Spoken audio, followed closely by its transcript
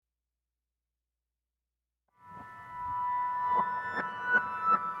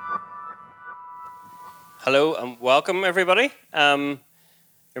Hello and welcome, everybody. You're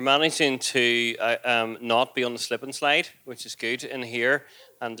managing to not be on the slip and slide, which is good in here,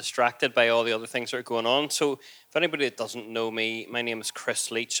 and distracted by all the other things that are going on. So, if anybody that doesn't know me, my name is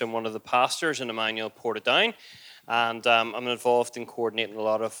Chris Leach. I'm one of the pastors in Emmanuel Portadown, and I'm involved in coordinating a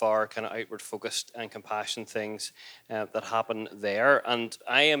lot of our kind of outward focused and compassion things that happen there. And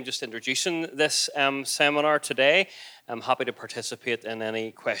I am just introducing this seminar today. I'm happy to participate in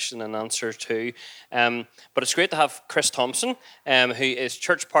any question and answer too. But it's great to have Chris Thompson, who is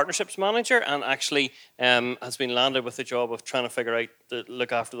Church Partnerships Manager and actually has been landed with the job of trying to figure out to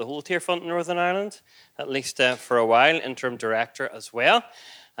look after the whole Tearfund in Northern Ireland, at least for a while, interim director as well.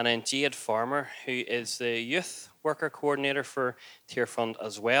 And then Jade Farmer, who is the youth worker coordinator for Tearfund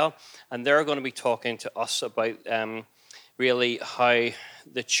as well. And they're going to be talking to us about really how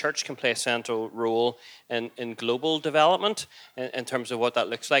the church can play a central role in global development in terms of what that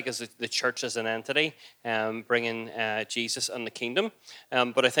looks like as the church as an entity, bringing Jesus and the kingdom.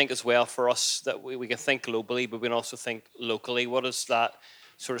 But I think as well for us that we can think globally, but we can also think locally. What does that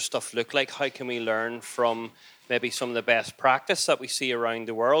sort of stuff look like? How can we learn from maybe some of the best practice that we see around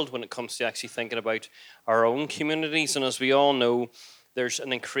the world when it comes to actually thinking about our own communities? And as we all know, there's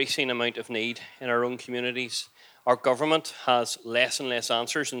an increasing amount of need in our own communities. Our government has less and less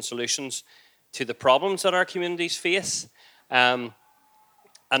answers and solutions to the problems that our communities face. And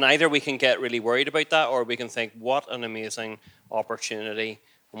either we can get really worried about that, or we can think, what an amazing opportunity,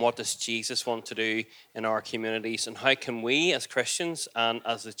 and what does Jesus want to do in our communities, and how can we as Christians and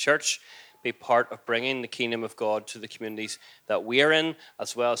as the church be part of bringing the kingdom of God to the communities that we are in,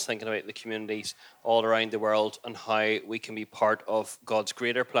 as well as thinking about the communities all around the world and how we can be part of God's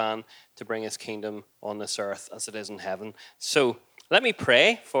greater plan to bring his kingdom on this earth as it is in heaven. So let me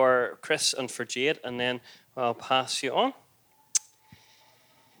pray for Chris and for Jade, and then I'll pass you on.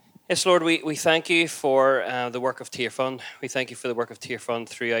 Yes, Lord, we thank you for the work of Tearfund. We thank you for the work of Tearfund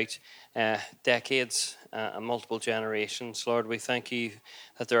throughout decades and multiple generations. Lord, we thank you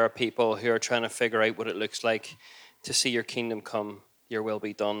that there are people who are trying to figure out what it looks like to see your kingdom come, your will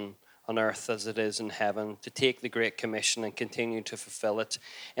be done on earth as it is in heaven, to take the Great Commission and continue to fulfill it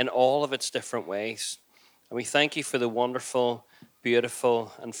in all of its different ways. And we thank you for the wonderful,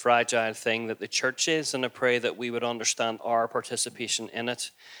 beautiful, and fragile thing that the church is, and I pray that we would understand our participation in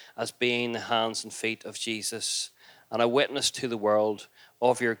it as being the hands and feet of Jesus and a witness to the world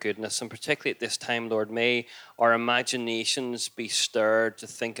of your goodness. And particularly at this time, Lord, may our imaginations be stirred to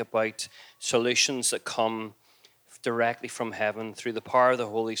think about solutions that come directly from heaven through the power of the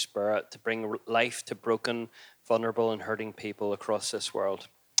Holy Spirit to bring life to broken, vulnerable, and hurting people across this world.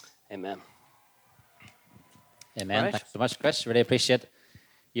 Amen. Amen. Right. Thanks so much, Chris. Really appreciate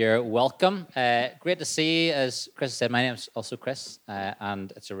your welcome. Great to see you. As Chris said, my name is also Chris,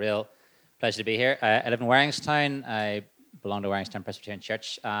 and it's a real pleasure to be here. I live in Warringstown. I belong to Warringstown Presbyterian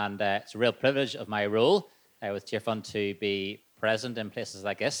Church, and it's a real privilege of my role with Tearfund to be present in places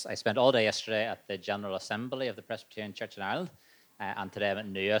like this. I spent all day yesterday at the General Assembly of the Presbyterian Church in Ireland, and today I'm at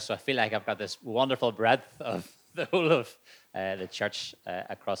Nua, so I feel like I've got this wonderful breadth of the whole of the church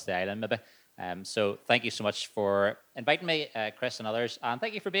across the island, maybe. So thank you so much for inviting me, Chris and others. And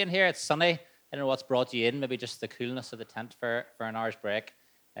thank you for being here. It's sunny. I don't know what's brought you in, maybe just the coolness of the tent for an hour's break,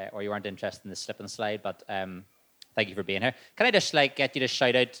 or you weren't interested in the slip and slide, but thank you for being here. Can I just get you to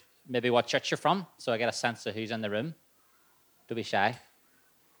shout out maybe what church you're from, so I get a sense of who's in the room? Don't be shy.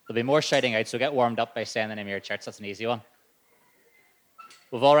 There'll be more shouting out, so get warmed up by saying the name of your church. That's an easy one.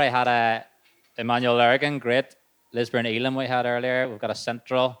 We've already had Emmanuel Lurgan, great. Lisburn Elam we had earlier. We've got a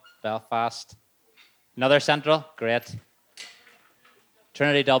Central, Belfast. Another Central, great.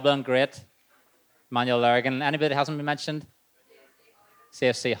 Trinity Dublin, great. Emmanuel Lurgan. Anybody that hasn't been mentioned?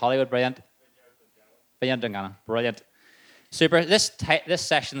 CFC Hollywood, brilliant. Vineyard Dungannon, brilliant. Super. This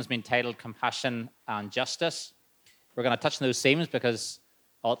session has been titled Compassion and Justice. We're going to touch on those themes because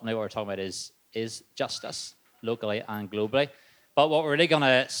ultimately what we're talking about is justice, locally and globally. But what we're really going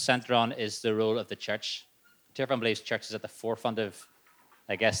to center on is the role of the church. Tearfund believes church is at the forefront of,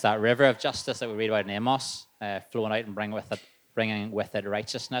 I guess, that river of justice that we read about in Amos, flowing out and bringing with it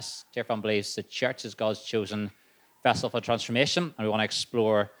righteousness. Tearfund believes the church is God's chosen vessel for transformation, and we want to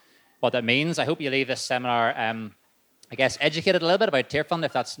explore what that means. I hope you leave this seminar, I guess, educated a little bit about Tearfund,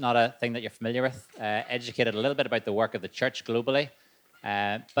 if that's not a thing that you're familiar with, educated a little bit about the work of the church globally,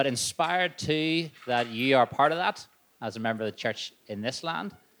 but inspired too that you are part of that as a member of the church in this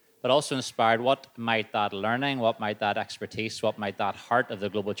land, but also inspired what might that learning, what might that expertise, what might that heart of the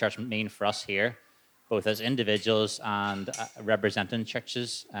global church mean for us here, both as individuals and representing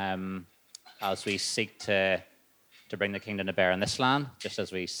churches, as we seek to bring the kingdom to bear in this land, just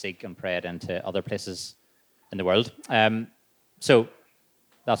as we seek and pray it into other places in the world. So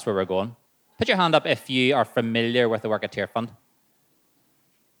that's where we're going. Put your hand up if you are familiar with the work at Tearfund.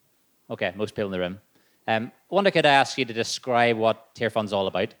 Okay, most people in the room. I wonder, could I ask you to describe what Tearfund's all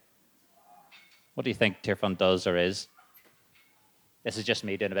about? What do you think Tearfund does or is? This is just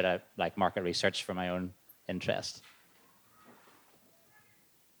me doing a bit of like market research for my own interest.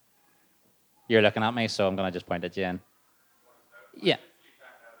 You're looking at me, so I'm going to just point at you. In. Yeah.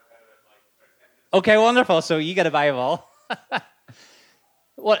 Okay, wonderful. So you get a Bible.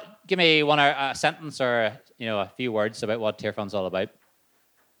 What? Give me one a sentence or a few words about what Tearfund's all about.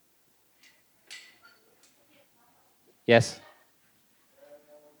 Yes.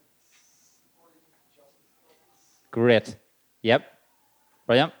 Great. Yep.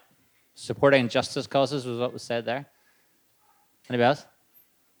 Brilliant. Supporting justice causes was what was said there. Anybody else?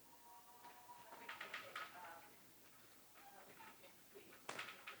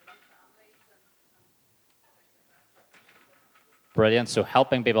 Brilliant. So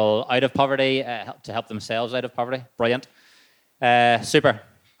helping people out of poverty, to help themselves out of poverty. Brilliant. Super.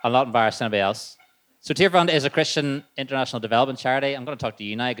 I'll not embarrass anybody else. So Tearfund is a Christian international development charity. I'm going to talk to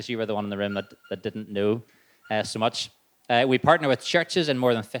you now because you were the one in the room that didn't know so much. We partner with churches in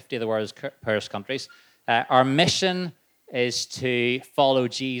more than 50 of the world's poorest countries. Our mission is to follow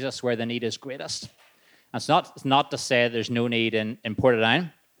Jesus where the need is greatest. And it's not to say there's no need in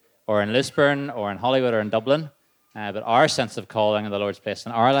Portadown or in Lisburn or in Hollywood or in Dublin. But our sense of calling and the Lord's place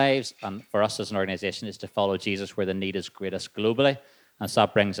in our lives, and for us as an organization, is to follow Jesus where the need is greatest globally. And so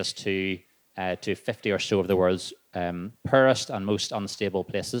that brings us to 50 or so of the world's poorest and most unstable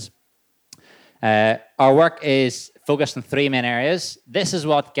places. Our work is focused on three main areas. This is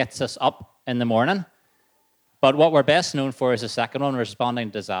what gets us up in the morning. But what we're best known for is the second one, responding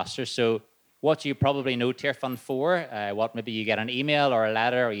to disasters. So what you probably know Tearfund for, what maybe you get an email or a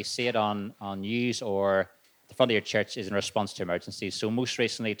letter or you see it on news or the front of your church is in response to emergencies. So most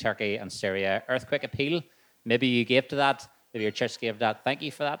recently, Turkey and Syria earthquake appeal. Maybe you gave to that. Maybe your church gave that. Thank you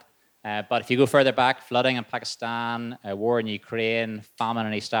for that. But if you go further back, flooding in Pakistan, war in Ukraine, famine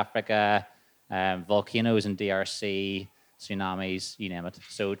in East Africa, volcanoes in DRC, tsunamis, you name it.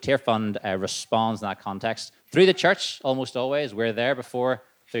 So Tearfund responds in that context. Through the church, almost always. We're there before,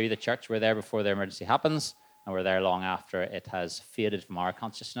 through the church, we're there before the emergency happens, and we're there long after it has faded from our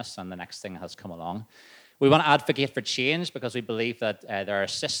consciousness and the next thing has come along. We want to advocate for change because we believe that there are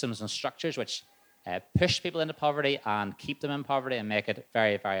systems and structures which push people into poverty and keep them in poverty and make it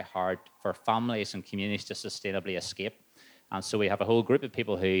very, very hard for families and communities to sustainably escape. And so we have a whole group of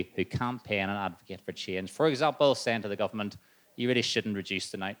people who campaign and advocate for change. For example, saying to the government, you really shouldn't reduce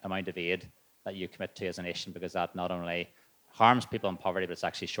the amount of aid that you commit to as a nation because that not only harms people in poverty, but it's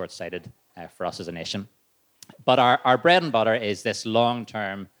actually short-sighted for us as a nation. But our bread and butter is this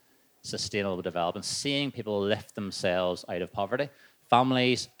long-term sustainable development, seeing people lift themselves out of poverty,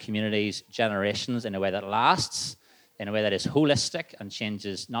 families, communities, generations in a way that lasts, in a way that is holistic and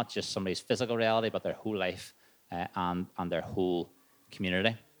changes not just somebody's physical reality, but their whole life and their whole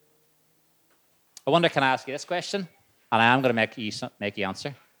community. I wonder, can I ask you this question? And I am going to make you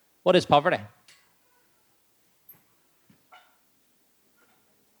answer. What is poverty?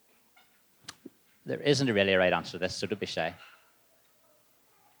 There isn't really a right answer to this, so don't be shy.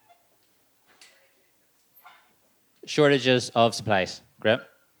 Shortages of supplies. Great.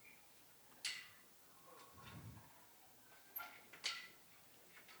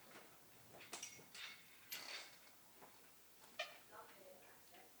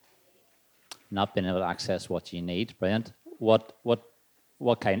 Not being able to access what you need. Brilliant. What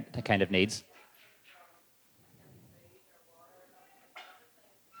kind of needs?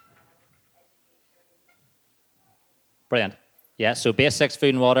 Brilliant. Yeah, so basics, food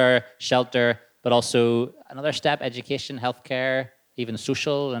and water, shelter, but also another step, education, healthcare, even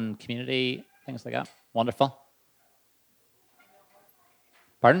social and community, things like that. Wonderful.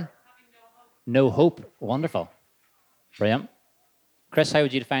 Pardon? No hope. Wonderful. Brilliant. Chris, how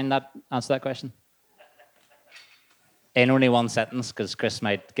would you answer that question? In only one sentence, because Chris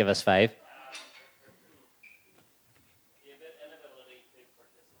might give us 5.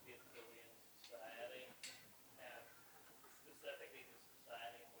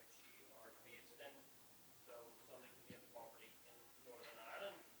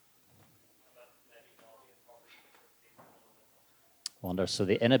 Wonder. So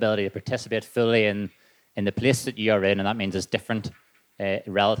the inability to participate fully in the place that you are in, and that means it's different,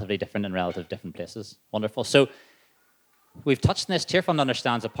 relatively different in relative different places. Wonderful. So we've touched on this. Tearfund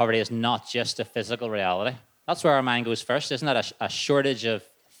understands that poverty is not just a physical reality. That's where our mind goes first. Isn't that a shortage of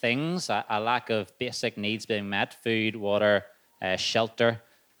things, a lack of basic needs being met, food, water, shelter,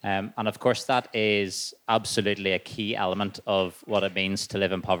 And of course, that is absolutely a key element of what it means to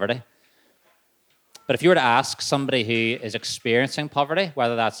live in poverty. But if you were to ask somebody who is experiencing poverty,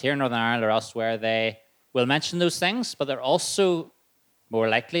 whether that's here in Northern Ireland or elsewhere, they will mention those things, but they're also more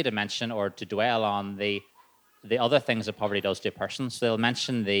likely to mention or to dwell on the other things that poverty does to a person. So they'll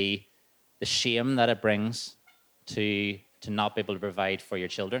mention the shame that it brings to not be able to provide for your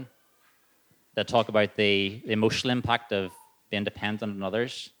children. They'll talk about the emotional impact of being dependent on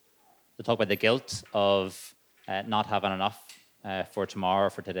others. They'll talk about the guilt of not having enough for tomorrow or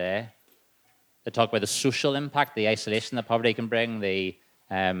for today. They talk about the social impact, the isolation that poverty can bring, the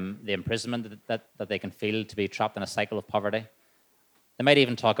imprisonment that they can feel to be trapped in a cycle of poverty. They might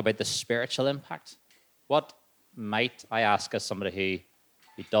even talk about the spiritual impact. What might, I ask as somebody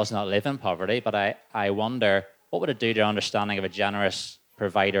who does not live in poverty, but I wonder, what would it do to your understanding of a generous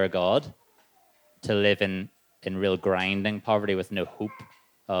provider God to live in real grinding poverty with no hope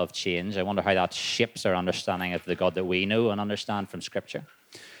of change? I wonder how that shapes our understanding of the God that we know and understand from Scripture.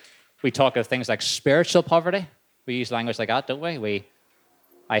 We talk of things like spiritual poverty. We use language like that, don't we?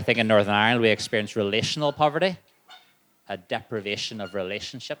 I think in Northern Ireland we experience relational poverty, a deprivation of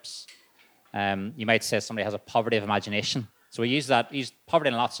relationships. You might say somebody has a poverty of imagination. So we use poverty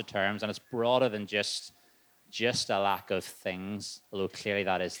in lots of terms, and it's broader than just a lack of things, although clearly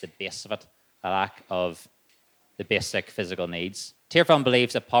that is the base of it, a lack of the basic physical needs. Tearfund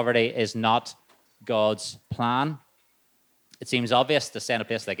believes that poverty is not God's plan. It seems obvious to say in a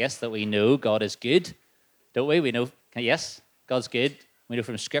place like this that we know God is good, don't we? We know, yes, God's good. We know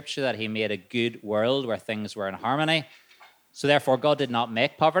from Scripture that he made a good world where things were in harmony. So therefore, God did not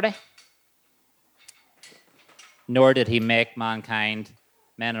make poverty, nor did he make mankind,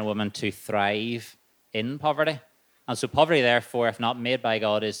 men and women, to thrive in poverty. And so poverty, therefore, if not made by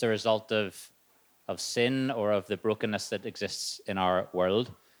God, is the result of sin or of the brokenness that exists in our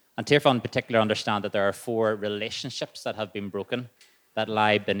world. And Tearfund in particular understand that there are 4 relationships that have been broken that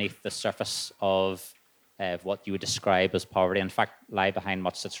lie beneath the surface of what you would describe as poverty. In fact, lie behind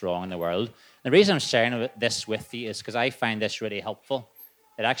much that's wrong in the world. And the reason I'm sharing this with you is because I find this really helpful.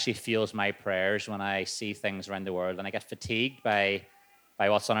 It actually fuels my prayers when I see things around the world and I get fatigued by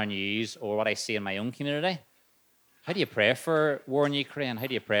what's on our news or what I see in my own community. How do you pray for war in Ukraine? How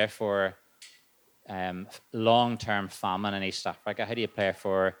do you pray for long-term famine in East Africa? How do you pray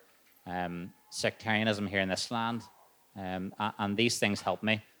for sectarianism here in this land? And these things help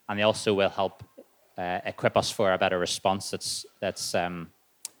me, and they also will help equip us for a better response that's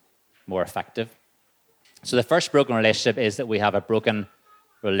more effective. So the first broken relationship is that we have a broken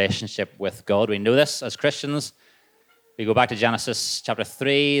relationship with God. We know this as Christians. We go back to Genesis chapter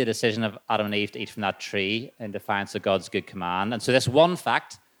 3, the decision of Adam and Eve to eat from that tree in defiance of God's good command. And so this one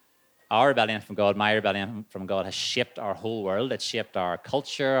fact, our rebellion from God, my rebellion from God, has shaped our whole world. It's shaped our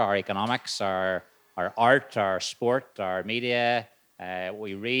culture, our economics, our art, our sport, our media, what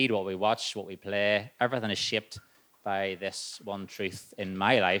we read, what we watch, what we play. Everything is shaped by this one truth in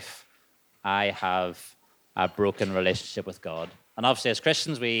my life. I have a broken relationship with God. And obviously, as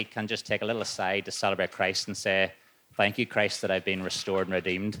Christians, we can just take a little aside to celebrate Christ and say, thank you, Christ, that I've been restored and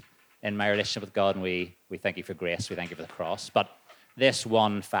redeemed in my relationship with God. And we thank you for grace. We thank you for the cross. But this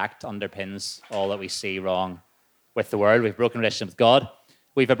one fact underpins all that we see wrong with the world. We have a broken relationship with God.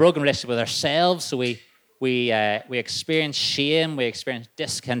 We have a broken relationship with ourselves. So we experience shame. We experience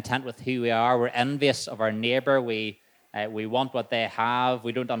discontent with who we are. We're envious of our neighbor. We want what they have.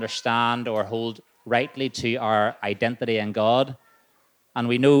 We don't understand or hold rightly to our identity in God. And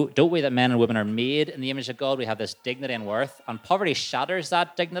we know, don't we, that men and women are made in the image of God. We have this dignity and worth. And poverty shatters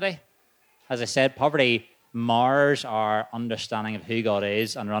that dignity. As I said, poverty mars our understanding of who God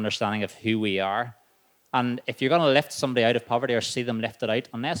is and our understanding of who we are. And if you're going to lift somebody out of poverty or see them lifted out,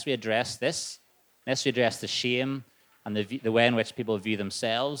 unless we address this, unless we address the shame and the way in which people view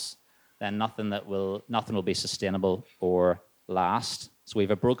themselves, then nothing will be sustainable or last. So we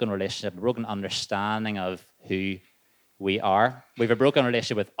have a broken relationship, a broken understanding of who we are. We have a broken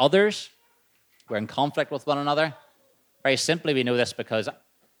relationship with others. We're in conflict with one another. Very simply, we know this because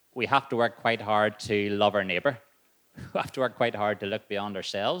we have to work quite hard to love our neighbor. We have to work quite hard to look beyond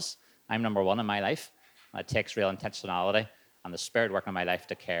ourselves. I'm number one in my life. It takes real intentionality and the Spirit working in my life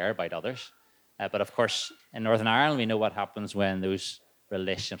to care about others. But of course, in Northern Ireland, we know what happens when those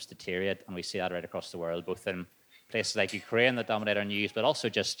relationships deteriorate, and we see that right across the world, both in places like Ukraine that dominate our news, but also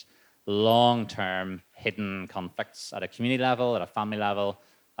just long-term hidden conflicts at a community level, at a family level,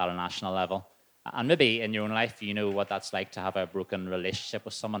 at a national level. And maybe in your own life, you know what that's like to have a broken relationship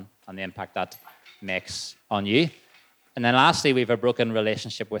with someone and the impact that makes on you. And then lastly, we have a broken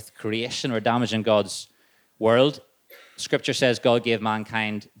relationship with creation. We're damaging God's world. Scripture says God gave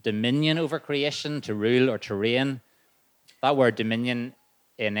mankind dominion over creation, to rule or to reign. That word dominion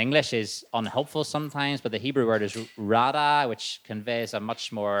in English is unhelpful sometimes, but the Hebrew word is rada, which conveys a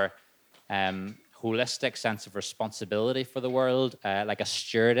much more holistic sense of responsibility for the world, like a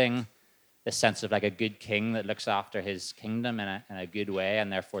stewarding, the sense of like a good king that looks after his kingdom in a good way,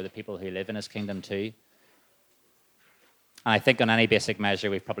 and therefore the people who live in his kingdom too. And I think on any basic measure,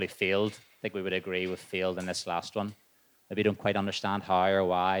 we've probably failed. I think we would agree we've failed in this last one. Maybe we don't quite understand how or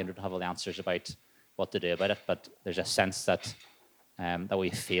why, and don't have all the answers about what to do about it, but there's a sense that that we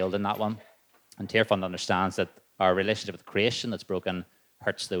failed in that one. And Tearfund understands that our relationship with creation that's broken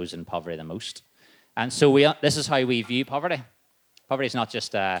hurts those in poverty the most. And so this is how we view poverty. Poverty is not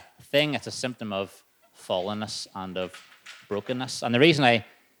just a thing, it's a symptom of fallenness and of brokenness. And the reason I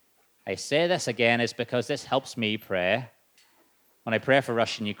say this again is because this helps me pray. When I pray for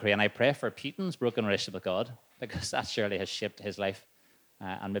Russia and Ukraine, I pray for Putin's broken relationship with God, because that surely has shaped his life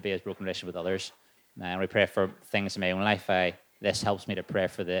and maybe his broken relationship with others. And we pray for things in my own life. This helps me to pray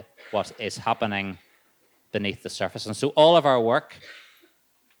for what is happening beneath the surface. And so all of our work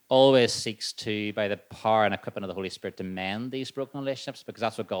always seeks to, by the power and equipping of the Holy Spirit, to mend these broken relationships, because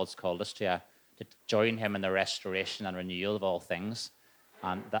that's what God's called us to join him in the restoration and renewal of all things.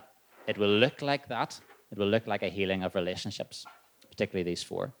 And that it will look like that. It will look like a healing of relationships, particularly these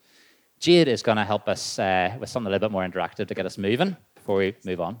four. Jade is going to help us with something a little bit more interactive to get us moving before we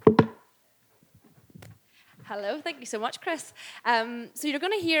move on. Hello, thank you so much, Chris. So you're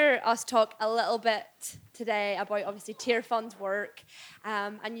going to hear us talk a little bit today about, obviously, Tearfund's work.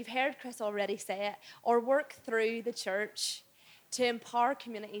 And you've heard Chris already say it, our work through the church to empower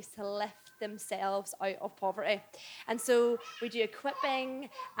communities to lift themselves out of poverty. And so we do equipping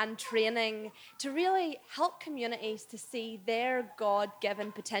and training to really help communities to see their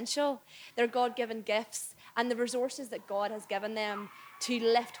God-given potential, their God-given gifts, and the resources that God has given them to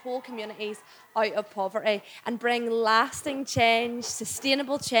lift whole communities out of poverty and bring lasting change,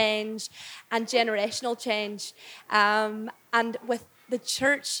 sustainable change, and generational change. And with the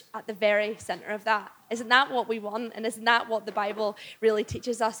church at the very center of that. Isn't that what we want? And isn't that what the Bible really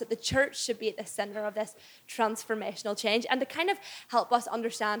teaches us? That the church should be at the center of this transformational change. And to kind of help us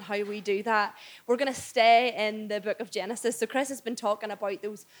understand how we do that, we're going to stay in the book of Genesis. So Chris has been talking about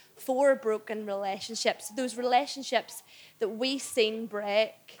those four broken relationships, those relationships that we seen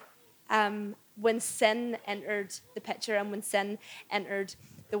break when sin entered the picture and when sin entered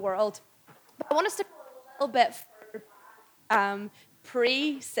the world. But I want us to go a little bit further,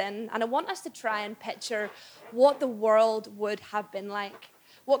 pre-sin, and I want us to try and picture what the world would have been like,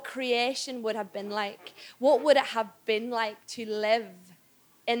 what creation would have been like, what would it have been like to live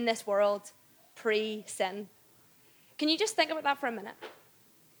in this world pre-sin. Can you just think about that for a minute?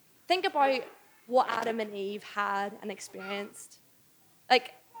 Think about what Adam and Eve had and experienced.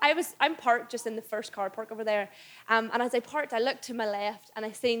 Like, I'm parked just in the first car park over there, and as I parked, I looked to my left and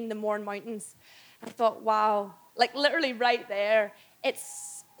I seen the Mourne Mountains. I thought, wow, like literally right there,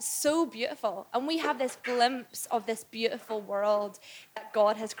 it's so beautiful. And we have this glimpse of this beautiful world that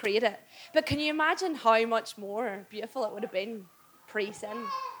God has created. But can you imagine how much more beautiful it would have been pre-sin?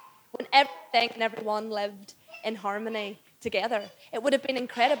 When everything and everyone lived in harmony together. It would have been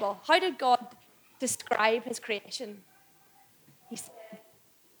incredible. How did God describe his creation? He said,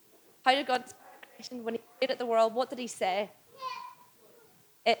 how did God describe creation when he created the world? What did he say?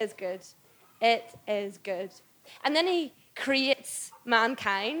 It is good. It is good. And then he creates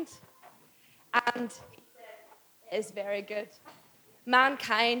mankind, and he said, it is very good.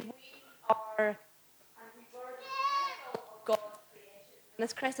 Mankind, we are, and we were the pinnacle of God's creation. And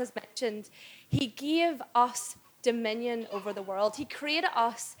as Chris has mentioned, he gave us dominion over the world. He created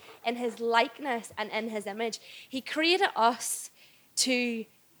us in his likeness and in his image. He created us to,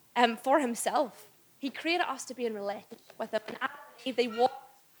 for himself. He created us to be in relationship with him. And Adam and Eve, they walked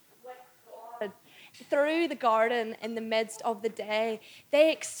with God through the garden in the midst of the day.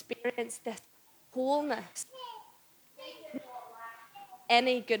 They experienced this wholeness. They did not lack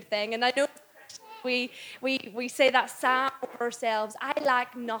any good thing. And I know we say that psalm of ourselves, I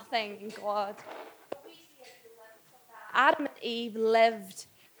lack nothing in God. But we see a glimpse of that. Adam and Eve lived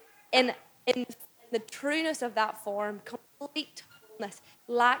in the trueness of that form, complete wholeness,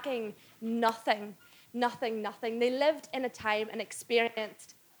 lacking nothing, nothing, nothing. They lived in a time and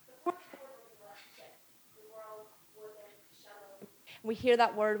experienced the world was in shalom. We hear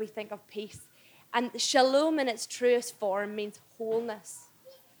that word, we think of peace. And shalom in its truest form means wholeness,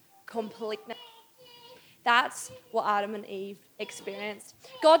 completeness. That's what Adam and Eve experienced.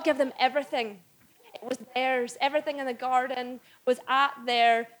 God gave them everything. It was theirs. Everything in the garden was at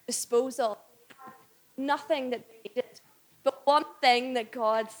their disposal. Nothing that they needed. one thing that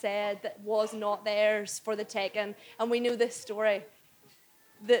God said that was not theirs for the taking. And we know this story,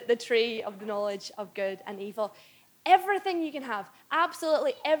 the tree of the knowledge of good and evil. Everything you can have,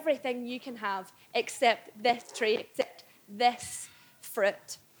 absolutely everything you can have, except this tree, except this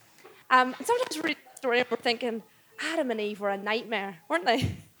fruit. And sometimes we read the story and we're thinking, Adam and Eve were a nightmare, weren't they?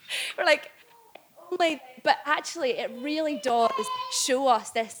 We're like, only, but actually it really does show us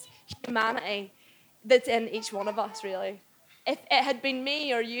this humanity that's in each one of us, really. If it had been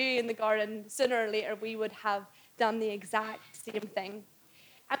me or you in the garden, sooner or later we would have done the exact same thing.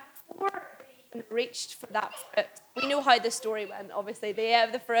 And before they even reached for that fruit, we know how the story went, obviously. They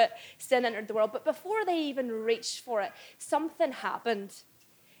ate the fruit, sin entered the world. But before they even reached for it, something happened.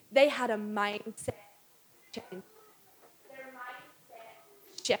 They had a mindset change. Their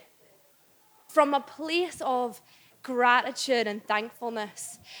mindset shifted from a place of gratitude and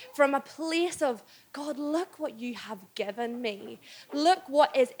thankfulness, from a place of, God, look what you have given me. Look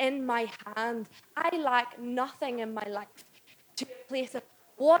what is in my hand. I lack nothing in my life. To a place of,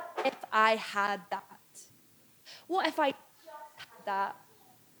 what if I had that? What if I just had that?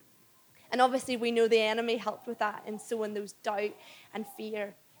 And obviously we know the enemy helped with that and sowing those doubt and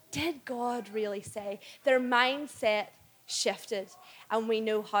fear. Did God really say? Their mindset shifted, and we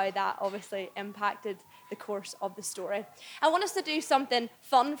know how that obviously impacted the course of the story. I want us to do something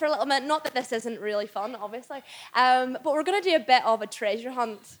fun for a little minute. Not that this isn't really fun, obviously, but we're going to do a bit of a treasure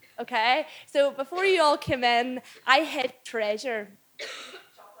hunt, okay? So before you all came in, I hid treasure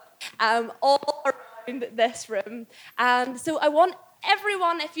all around this room. And so I want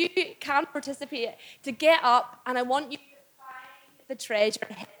everyone, if you can participate, to get up, and I want you to find the treasure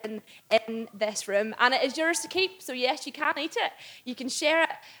hidden in this room. And it is yours to keep, so yes, you can eat it. You can share it.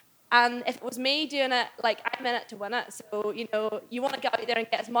 And if it was me doing it, like, I'm in it to win it. So, you know, you want to get out there and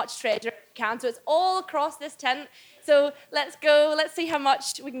get as much treasure as you can. So it's all across this tent. So let's go. Let's see how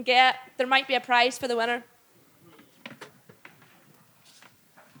much we can get. There might be a prize for the winner.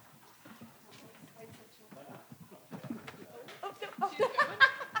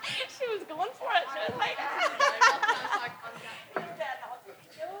 She was going for it. She was like,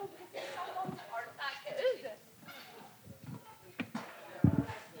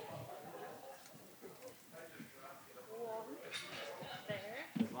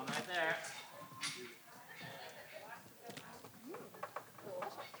 There's one right there.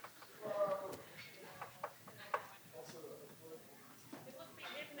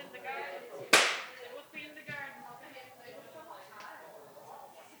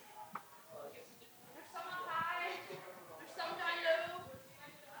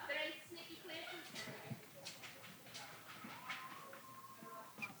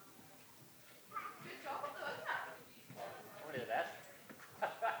 Only the best.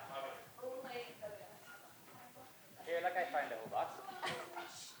 Here, look, I found the whole box.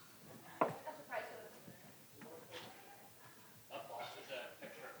 That box is a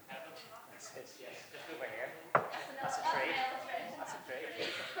picture of heaven. It's just over here. That's a tree. That's a tree.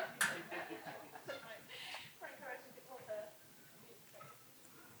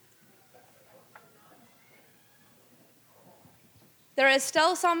 there is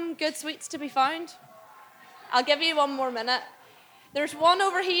still some good sweets to be found. I'll give you one more minute. There's one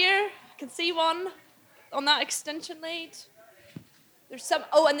over here. I can see one on that extension lead. There's some.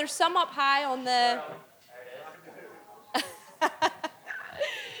 Oh, and there's some up high on the.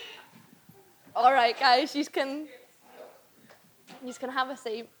 All right, guys, you can have a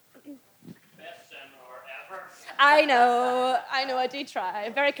seat. Best seminar ever. I know, I do try.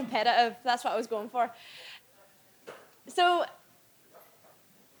 Very competitive. That's what I was going for. So,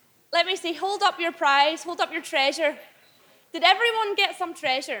 let me see. Hold up your prize. Hold up your treasure. Did everyone get some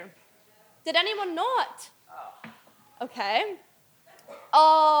treasure? Did anyone not? Okay.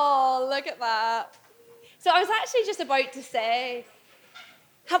 Oh, look at that. So I was actually just about to say,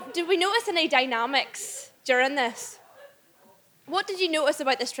 did we notice any dynamics during this? What did you notice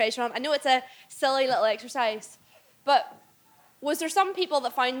about this treasure hunt? I know it's a silly little exercise, but was there some people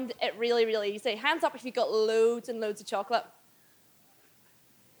that found it really, really easy? Hands up if you got loads and loads of chocolate.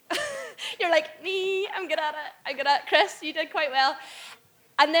 You're like, me, I'm good at it. Chris, you did quite well.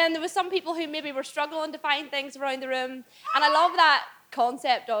 And then there was some people who maybe were struggling to find things around the room. And I love that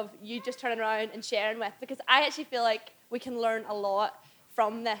concept of you just turning around and sharing with, because I actually feel like we can learn a lot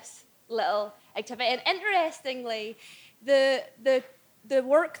from this little activity. And interestingly, the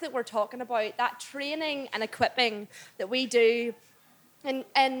work that we're talking about, that training and equipping that we do in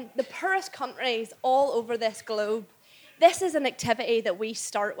the poorest countries all over this globe, this is an activity that we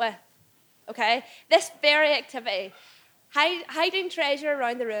start with, okay? This very activity, hiding treasure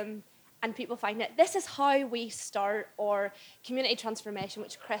around the room, and people find it. This is how we start our community transformation,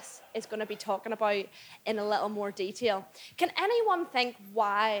 which Chris is going to be talking about in a little more detail. Can anyone think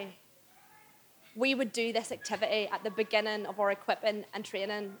why we would do this activity at the beginning of our equipping and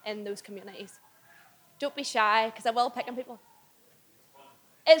training in those communities? Don't be shy, because I will pick on people.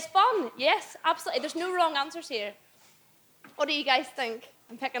 It's fun, yes, absolutely. There's no wrong answers here. What do you guys think?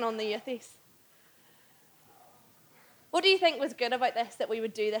 I'm picking on the youthies. What do you think was good about this, that we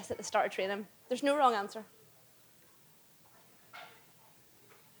would do this at the start of training? There's no wrong answer.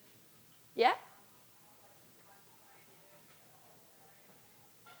 Yeah?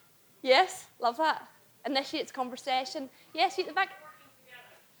 Yes, love that. Initiates conversation. Yes, you at the back.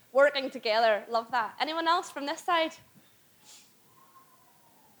 Working together, love that. Anyone else from this side?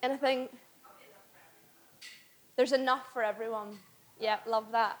 Anything? There's enough for everyone. Yeah,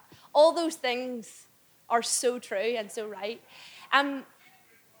 love that. All those things are so true and so right.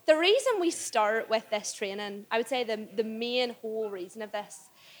 The reason we start with this training, I would say the main whole reason of this,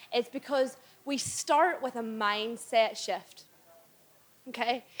 is because we start with a mindset shift.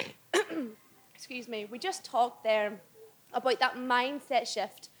 Okay? Excuse me. We just talked there about that mindset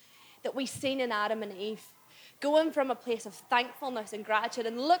shift that we seen in Adam and Eve, going from a place of thankfulness and gratitude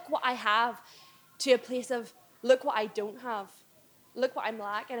and look what I have, to a place of look what I don't have, look what I'm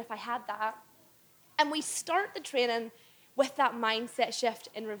lacking if I had that. And we start the training with that mindset shift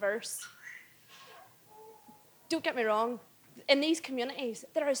in reverse. Don't get me wrong, in these communities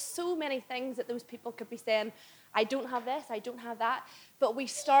there are so many things that those people could be saying, I don't have this, I don't have that, but we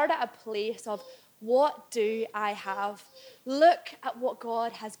start at a place of, what do I have? Look at what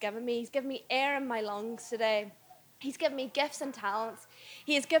God has given me. He's given me air in my lungs today. He's given me gifts and talents.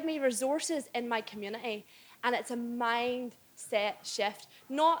 He has given me resources in my community. And it's a mindset shift.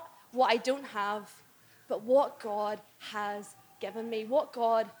 Not what I don't have, but what God has given me. What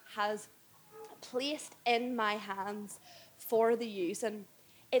God has placed in my hands for the using.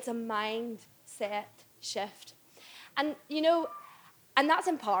 It's a mindset shift. And, and that's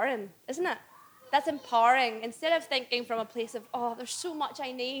empowering, isn't it? That's empowering. Instead of thinking from a place of, oh, there's so much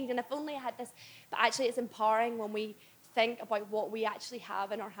I need, and if only I had this. But actually, it's empowering when we think about what we actually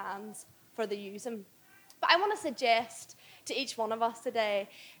have in our hands for the using. But I want to suggest to each one of us today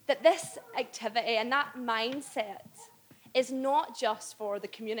that this activity and that mindset is not just for the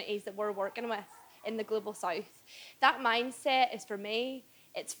communities that we're working with in the Global South. That mindset is for me.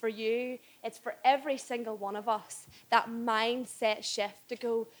 It's for you. It's for every single one of us. That mindset shift to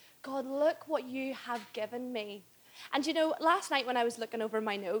go, God, look what you have given me. And last night when I was looking over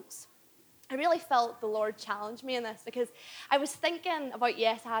my notes, I really felt the Lord challenge me in this, because I was thinking about,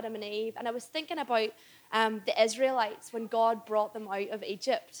 yes, Adam and Eve, and I was thinking about the Israelites when God brought them out of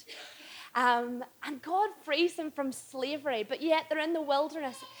Egypt. And God frees them from slavery, but yet they're in the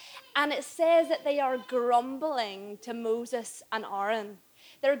wilderness. And it says that they are grumbling to Moses and Aaron.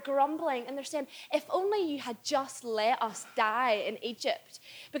 They're grumbling and they're saying, if only you had just let us die in Egypt.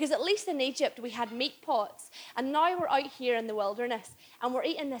 Because at least in Egypt we had meat pots. And now we're out here in the wilderness and we're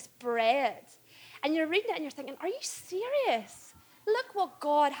eating this bread. And you're reading it and you're thinking, are you serious? Look what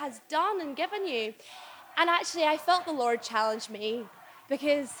God has done and given you. And actually I felt the Lord challenge me,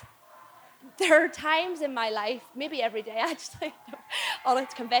 because there are times in my life, maybe every day actually, on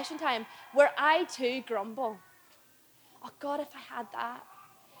it's confession time, where I too grumble. Oh God, if I had that.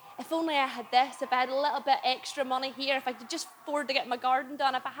 If only I had this, if I had a little bit extra money here, if I could just afford to get my garden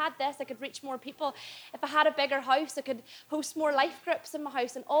done, if I had this, I could reach more people. If I had a bigger house, I could host more life groups in my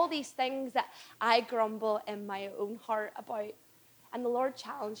house, and all these things that I grumble in my own heart about. And the Lord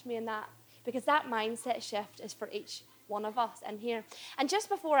challenged me in that, because that mindset shift is for each one of us in here. And just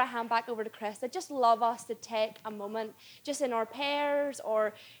before I hand back over to Chris, I'd just love us to take a moment, just in our pairs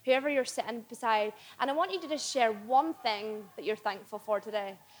or whoever you're sitting beside, and I want you to just share one thing that you're thankful for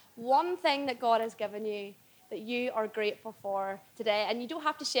today. One thing that God has given you that you are grateful for today. And you don't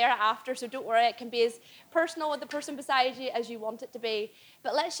have to share it after, so don't worry. It can be as personal with the person beside you as you want it to be.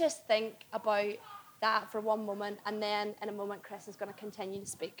 But let's just think about that for one moment, and then in a moment, Chris is going to continue to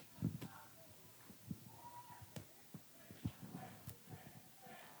speak.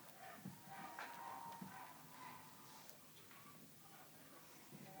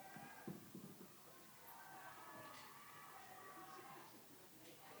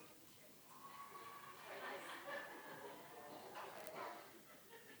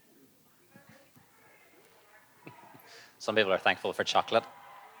 Some people are thankful for chocolate.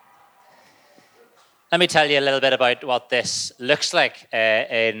 Let me tell you a little bit about what this looks like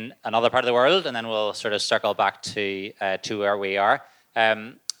in another part of the world, and then we'll sort of circle back to where we are.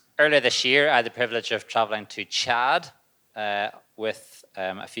 Earlier this year, I had the privilege of traveling to Chad with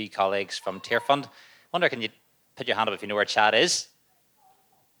a few colleagues from Tearfund. Wonder, can you put your hand up if you know where Chad is?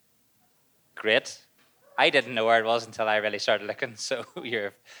 Great. I didn't know where it was until I really started looking, so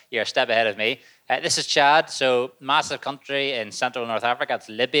you're a step ahead of me. This is Chad, so massive country in central North Africa. It's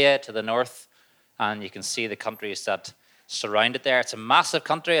Libya to the north, and you can see the countries that surround it there. It's a massive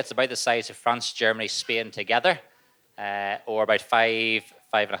country. It's about the size of France, Germany, Spain together, or about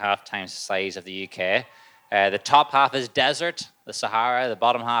 5.5 times the size of the UK. The top half is desert, the Sahara. The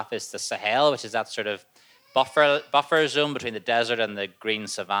bottom half is the Sahel, which is that sort of buffer zone between the desert and the green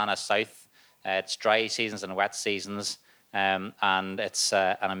savanna south. It's dry seasons and wet seasons, and it's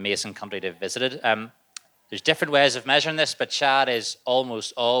an amazing country to have visited. There's different ways of measuring this, but Chad is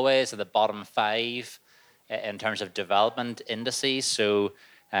almost always at the bottom 5 in terms of development indices. So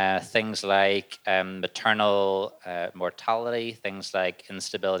things like maternal mortality, things like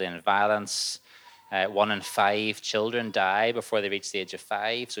instability and violence. 1 in 5 children die before they reach the age of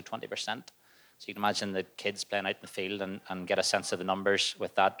 5, so 20%. So you can imagine the kids playing out in the field and get a sense of the numbers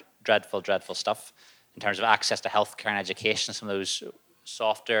with that dreadful, dreadful stuff. In terms of access to healthcare and education, some of those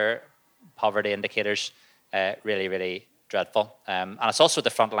softer poverty indicators, really, really dreadful. And it's also at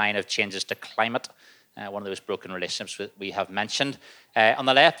the front line of changes to climate, one of those broken relationships that we have mentioned. On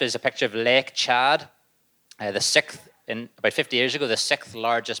the left is a picture of Lake Chad, about 50 years ago, the 6th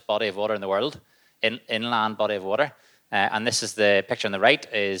largest body of water in the world, inland body of water. And this is the picture on the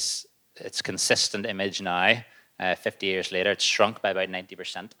right, is its consistent image now. 50 years later, it's shrunk by about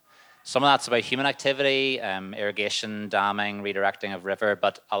 90%. Some of that's about human activity, irrigation, damming, redirecting of river,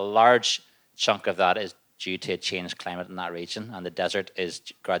 but a large chunk of that is due to a changed climate in that region, and the desert is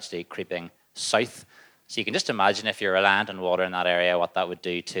gradually creeping south. So you can just imagine, if you're reliant on water in that area, what that would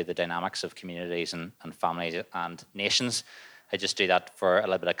do to the dynamics of communities and families and nations. I just do that for a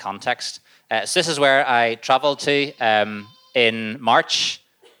little bit of context. So this is where I traveled to in March.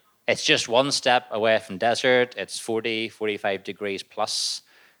 It's just one step away from desert. It's 40, 45 degrees plus.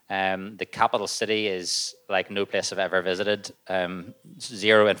 The capital city is like no place I've ever visited.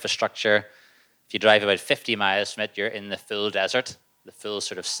 Zero infrastructure. If you drive about 50 miles from it, you're in the full desert, the full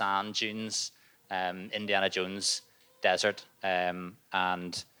sort of sand dunes, Indiana Jones desert.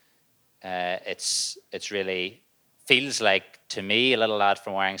 And it's really feels like, to me, a little lad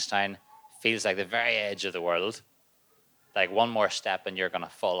from Warringstown, feels like the very edge of the world. Like one more step and you're going to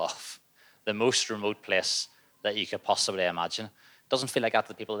fall off. The most remote place that you could possibly imagine. Doesn't feel like that to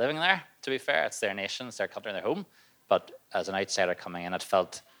the people living there, to be fair. It's their nation, it's their country, and their home. But as an outsider coming in, it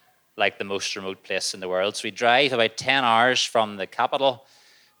felt like the most remote place in the world. So we drive about 10 hours from the capital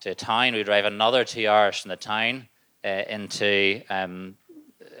to a town. We drive another 2 hours from the town into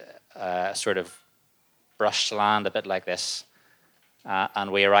sort of brushed land, a bit like this.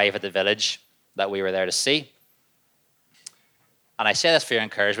 And we arrive at the village that we were there to see. And I say this for your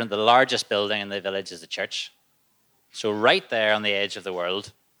encouragement, the largest building in the village is the church. So right there on the edge of the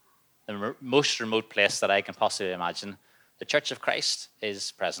world, the most remote place that I can possibly imagine, the Church of Christ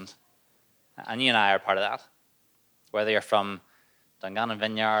is present. And you and I are part of that. Whether you're from Dungannon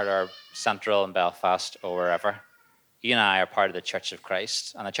Vineyard or Central in Belfast or wherever, you and I are part of the Church of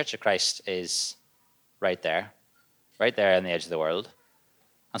Christ. And the Church of Christ is right there on the edge of the world.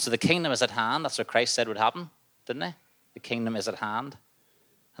 And so the kingdom is at hand. That's what Christ said would happen, didn't he? The kingdom is at hand.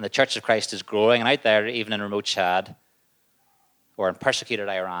 And the Church of Christ is growing. And out there, even in remote Chad or in persecuted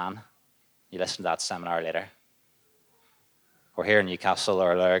Iran, you listen to that seminar later. Or here in Newcastle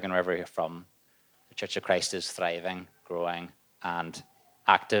or Lurgan, wherever you're from, the Church of Christ is thriving, growing, and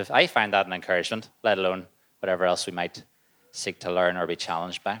active. I find that an encouragement, let alone whatever else we might seek to learn or be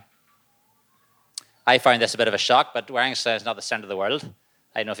challenged by. I found this a bit of a shock, but Warringstown is not the centre of the world.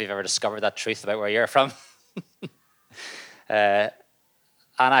 I don't know if you've ever discovered that truth about where you're from. And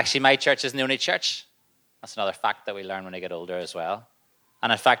actually, my church isn't the only church. That's another fact that we learn when we get older as well.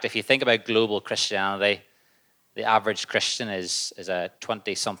 And in fact, if you think about global Christianity, the average Christian is a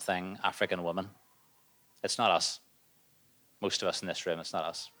 20-something African woman. It's not us. Most of us in this room, it's not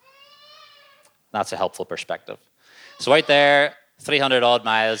us. That's a helpful perspective. So out there, 300 odd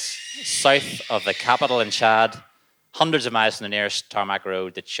miles south of the capital in Chad, hundreds of miles from the nearest tarmac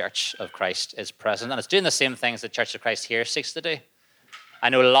road, the Church of Christ is present. And it's doing the same things the Church of Christ here seeks to do. I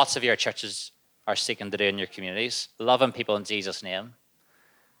know lots of your churches are seeking to do in your communities, loving people in Jesus' name,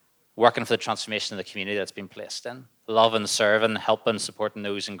 working for the transformation of the community that's been placed in, loving, serving, helping, supporting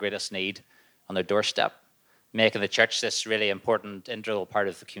those in greatest need on their doorstep, making the church this really important, integral part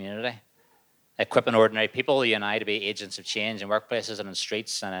of the community, equipping ordinary people, you and I, to be agents of change in workplaces and in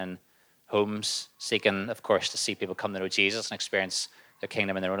streets and in homes, seeking, of course, to see people come to know Jesus and experience the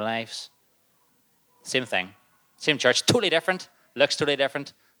kingdom in their own lives. Same thing. Same church, totally different, Looks totally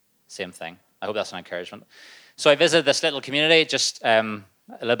different, same thing. I hope that's an encouragement. So I visited this little community just a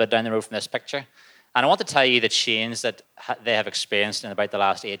little bit down the road from this picture. And I want to tell you the change that they have experienced in about the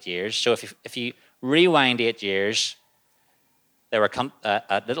last 8 years. So if you rewind 8 years, they were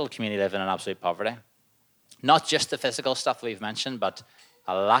a little community living in absolute poverty. Not just the physical stuff that we've mentioned, but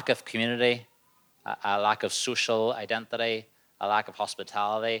a lack of community, a lack of social identity, a lack of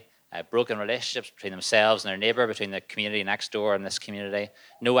hospitality, broken relationships between themselves and their neighbour, between the community next door and this community,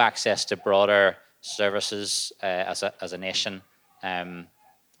 no access to broader services as a nation,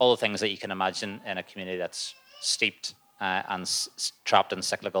 all the things that you can imagine in a community that's steeped and trapped in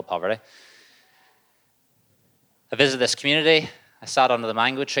cyclical poverty. I visited this community. I sat under the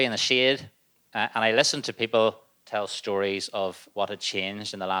mango tree in the shade, and I listened to people tell stories of what had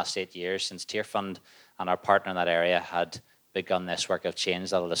changed in the last 8 years since Tearfund and our partner in that area had begun this work of change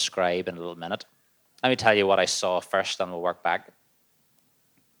that I'll describe in a little minute. Let me tell you what I saw first, and we'll work back.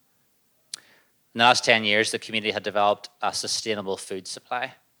 In the last 10 years, the community had developed a sustainable food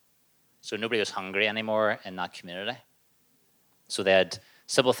supply. So nobody was hungry anymore in that community. So they had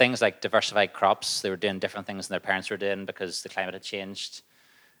simple things like diversified crops. They were doing different things than their parents were doing because the climate had changed.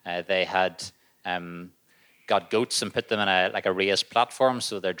 They had got goats and put them in a raised platform,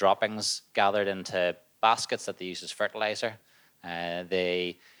 so their droppings gathered into baskets that they used as fertilizer.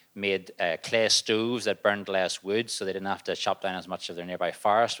 They made clay stoves that burned less wood, so they didn't have to chop down as much of their nearby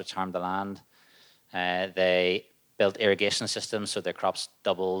forest, which harmed the land. They built irrigation systems, so their crops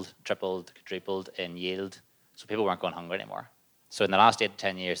doubled, tripled, quadrupled in yield, so people weren't going hungry anymore. So in the last 8 to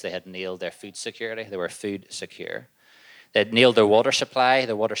 10 years, they had nailed their food security. They were food secure. They had nailed their water supply,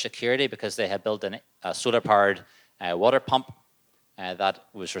 their water security, because they had built a solar-powered water pump that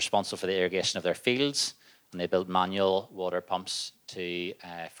was responsible for the irrigation of their fields, and they built manual water pumps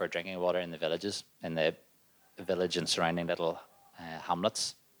for drinking water in the villages, in the village and surrounding little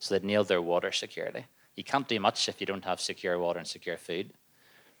hamlets. So they'd nailed their water security. You can't do much if you don't have secure water and secure food.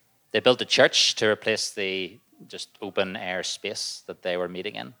 They built a church to replace the just open air space that they were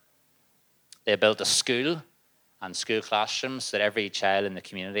meeting in. They built a school and school classrooms so that every child in the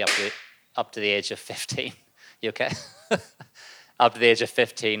community up to the age of 15, you okay? Up to the age of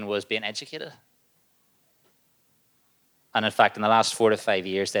 15 was being educated. And in fact, in the last 4 to 5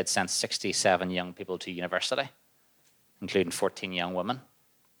 years, they'd sent 67 young people to university, including 14 young women,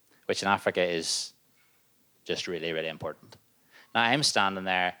 which in Africa is just really, really important. Now, I'm standing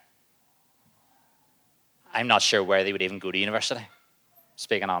there. I'm not sure where they would even go to university,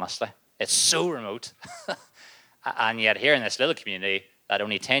 speaking honestly. It's so remote. And yet here in this little community that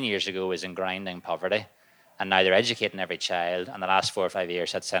only 10 years ago was in grinding poverty, and now they're educating every child, and the last 4 or 5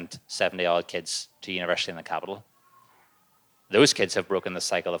 years had sent 70-odd kids to university in the capital. Those kids have broken the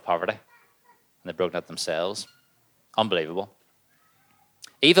cycle of poverty, and they've broken it themselves. Unbelievable.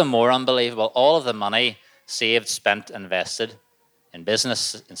 Even more unbelievable, all of the money saved, spent, invested in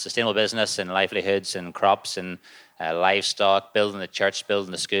business, in sustainable business, in livelihoods, in crops, in livestock, building the church,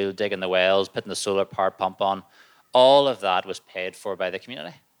 building the school, digging the wells, putting the solar power pump on, all of that was paid for by the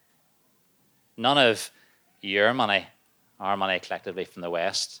community. None of your money, our money collectively from the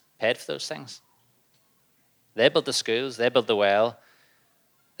West, paid for those things. They built the schools, they built the well,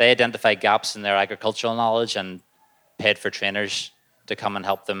 they identified gaps in their agricultural knowledge and paid for trainers to come and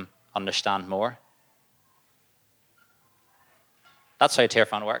help them understand more. That's how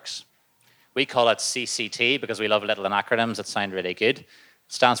Tearfund works. We call it CCT because we love little acronyms that sound really good. It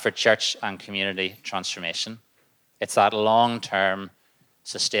stands for Church and Community Transformation. It's that long-term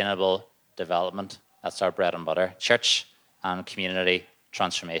sustainable development. That's our bread and butter. Church and community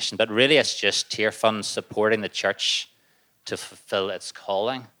transformation. But really it's just Tearfund supporting the church to fulfill its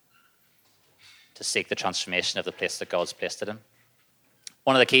calling, to seek the transformation of the place that God's placed it in.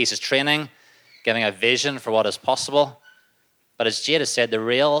 One of the keys is training, giving a vision for what is possible. But as Jade has said, the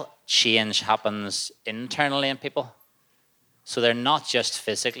real change happens internally in people. So they're not just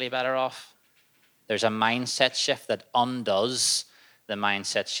physically better off. There's a mindset shift that undoes the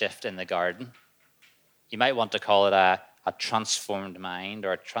mindset shift in the garden. You might want to call it a transformed mind,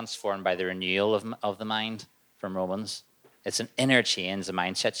 or transformed by the renewal of the mind from Romans. It's an inner change, a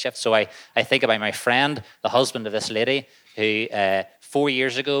mindset shift. So I think about my friend, the husband of this lady, who 4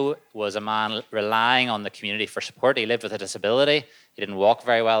 years ago was a man relying on the community for support. He lived with a disability. He didn't walk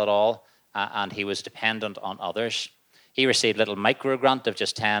very well at all, and he was dependent on others. He received a little micro grant of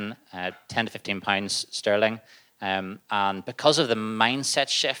just 10 to 15 pounds sterling. And because of the mindset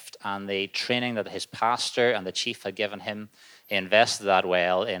shift and the training that his pastor and the chief had given him, he invested that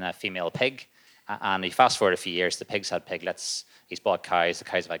well in a female pig. And he fast forward a few years, the pigs had piglets. He's bought cows, the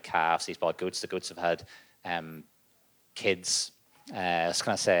cows have had calves. He's bought goats, the goats have had kids. I was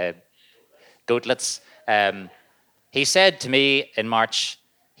going to say goatlets. He said to me in March,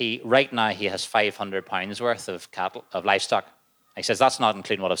 right now he has £500 worth of cattle, of livestock. He says, that's not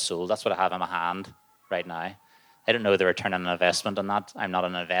including what I've sold. That's what I have in my hand right now. I don't know the return on investment on that. I'm not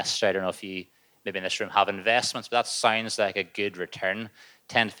an investor. I don't know if you maybe in this room have investments, but that sounds like a good return.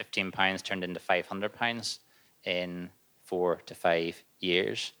 £10 to £15 turned into £500 in 4 to 5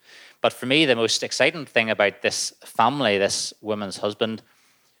 years. But for me, the most exciting thing about this family, this woman's husband,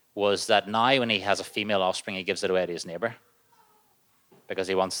 was that now when he has a female offspring, he gives it away to his neighbour because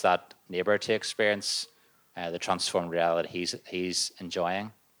he wants that neighbour to experience the transformed reality he's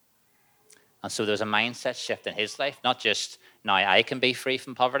enjoying. And so there's a mindset shift in his life, not just now I can be free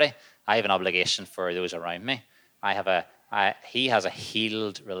from poverty. I have an obligation for those around me. He has a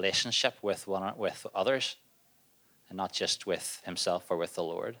healed relationship with others, and not just with himself or with the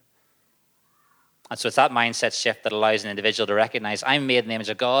Lord. And so it's that mindset shift that allows an individual to recognize I'm made in the image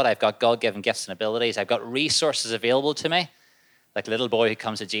of God. I've got God-given gifts and abilities. I've got resources available to me, like the little boy who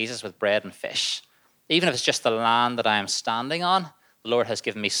comes to Jesus with bread and fish. Even if it's just the land that I am standing on, the Lord has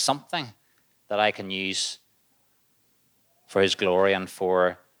given me something that I can use for his glory and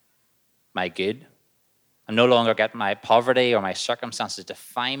for my good. I no longer get my poverty or my circumstances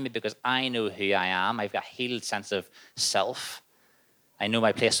define me because I know who I am. I've got a healed sense of self. I know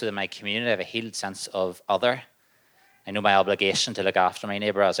my place within my community. I have a healed sense of other. I know my obligation to look after my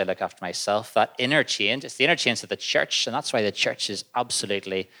neighbour as I look after myself. That inner change, it's the inner change of the church, and that's why the church is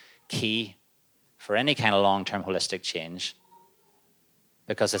absolutely key for any kind of long-term holistic change.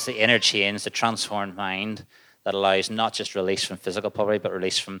 Because it's the inner change, the transformed mind, that allows not just release from physical poverty, but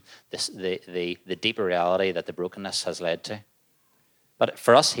release from the deeper reality that the brokenness has led to. But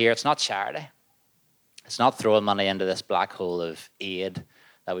for us here, it's not charity. It's not throwing money into this black hole of aid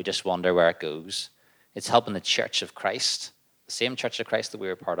that we just wonder where it goes. It's helping the Church of Christ, the same Church of Christ that we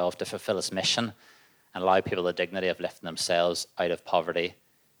were part of, to fulfill its mission and allow people the dignity of lifting themselves out of poverty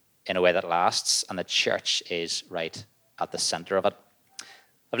in a way that lasts. And the church is right at the center of it.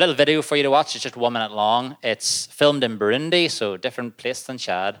 I have a little video for you to watch. It's just 1 minute long. It's filmed in Burundi, so different place than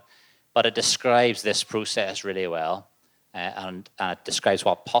Chad, but it describes this process really well. And it describes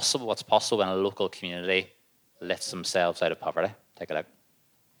what's possible when a local community lifts themselves out of poverty. Take a look.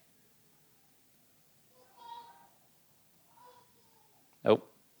 Oh.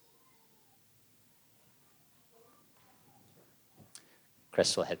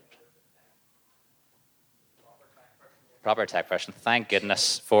 Chris will hit. Proper tech version. Thank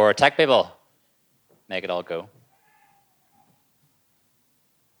goodness for tech people. Make it all go.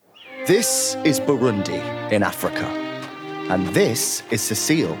 This is Burundi in Africa. And this is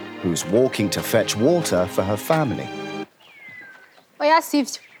Cecile, who's walking to fetch water for her family. Oya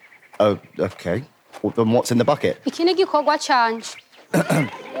sivyo. Oh, okay. Well, then what's in the bucket? Iki ni igikorwa canje.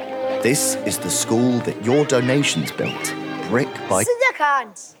 This is the school that your donations built, brick by... Sijya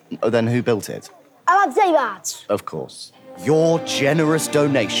kandi. Oh, then who built it? Abavyeyi bacu. Of course. Your generous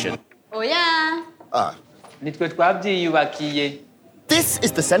donation. Oya. Nitwe twabyiyubakiye. This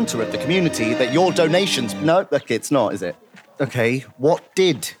is the centre of the community that your donations... No, okay, it's not, is it? Okay, what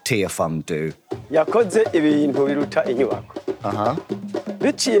did Tearfund do? Yakoze ibintu biruta inyubako.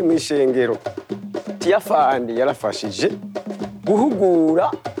 Biciye mu ishengero. Tearfund yarafashije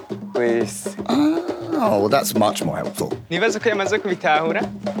guhugura wese. Oh, well, that's much more helpful. Nibaza ko yamaze kubitahura.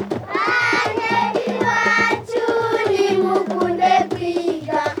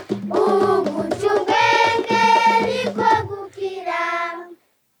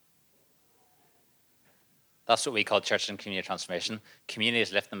 That's what we call church and community transformation.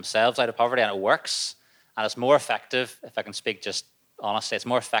 Communities lift themselves out of poverty, and it works. And it's more effective, if I can speak just honestly, it's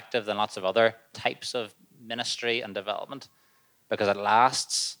more effective than lots of other types of ministry and development because it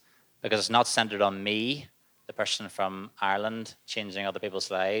lasts, because it's not centered on me, the person from Ireland, changing other people's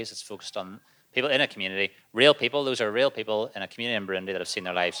lives. It's focused on people in a community, real people. Those are real people in a community in Burundi that have seen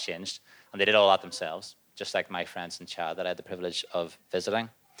their lives changed. And they did all that themselves, just like my friends in Chad that I had the privilege of visiting.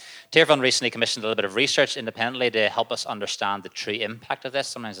 Tearfund recently commissioned a little bit of research independently to help us understand the true impact of this.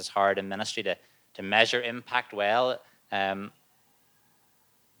 Sometimes it's hard in ministry to measure impact well.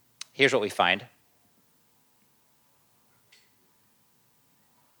 Here's what we find.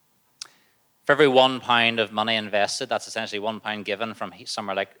 For every £1 of money invested, that's essentially £1 given from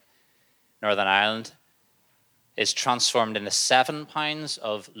somewhere like Northern Ireland, is transformed into £7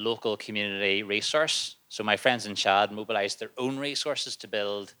 of local community resource. So my friends in Chad mobilised their own resources to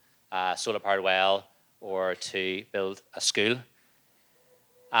build a solar-powered well or to build a school.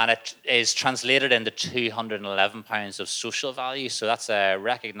 And it is translated into £211 of social value. So that's a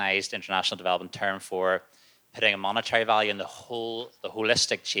recognised international development term for putting a monetary value on the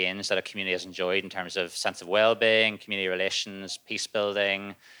holistic change that a community has enjoyed in terms of sense of well-being, community relations, peace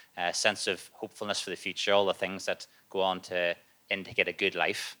building, sense of hopefulness for the future, all the things that go on to indicate a good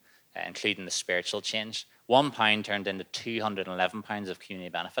life, including the spiritual change. £1 turned into £211 of community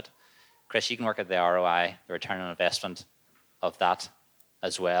benefit. Chris, you can work at the ROI, the return on investment of that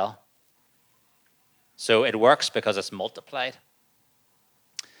as well. So it works because it's multiplied.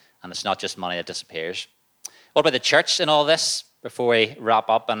 And it's not just money that disappears. What about the church in all this? Before we wrap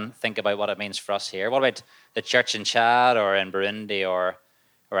up and think about what it means for us here. What about the church in Chad or in Burundi or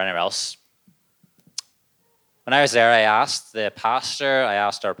anywhere else? When I was there, I asked the pastor, I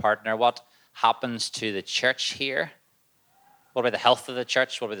asked our partner, what happens to the church here? What about the health of the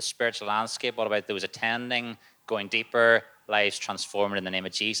church? What about the spiritual landscape? What about those attending, going deeper, lives transformed in the name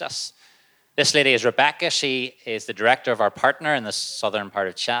of Jesus? This lady is Rebecca. She is the director of our partner in the southern part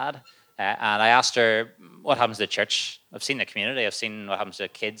of Chad. And I asked her, what happens to the church? I've seen the community. I've seen what happens to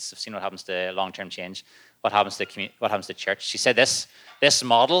kids. I've seen what happens to long-term change. What happens to the church? She said this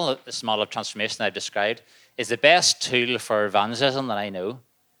model of transformation that I've described, is the best tool for evangelism that I know.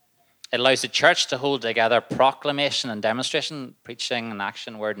 It allows the church to hold together proclamation and demonstration, preaching and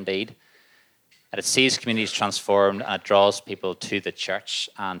action, word and deed. And it sees communities transformed, and it draws people to the church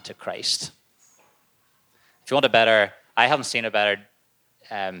and to Christ. If you want I haven't seen a better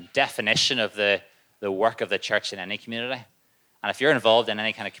definition of the work of the church in any community. And if you're involved in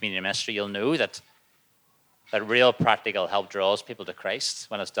any kind of community ministry, you'll know that real practical help draws people to Christ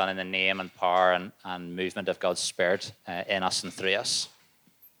when it's done in the name and power and movement of God's Spirit in us and through us.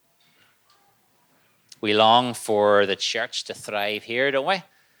 We long for the church to thrive here, don't we?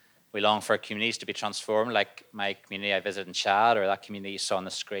 We long for communities to be transformed, like my community I visited in Chad, or that community you saw on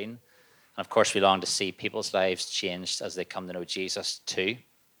the screen. And of course, we long to see people's lives changed as they come to know Jesus too.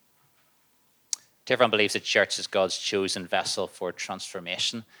 Tearfund believes the church is God's chosen vessel for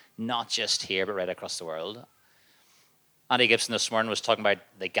transformation, not just here, but right across the world. Andy Gibson this morning was talking about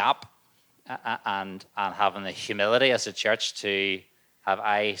the gap and having the humility as a church to have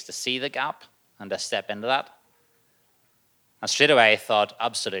eyes to see the gap and to step into that. And straight away I thought,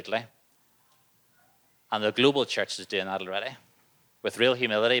 absolutely. And the global church is doing that already with real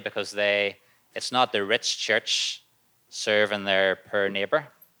humility, because it's not the rich church serving their poor neighbour.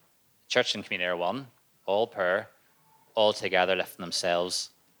 Church and community are one, all poor, all together lifting themselves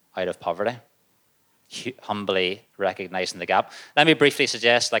out of poverty, humbly recognizing the gap. Let me briefly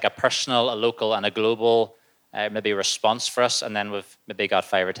suggest like a personal, a local, and a global maybe response for us, and then we've maybe got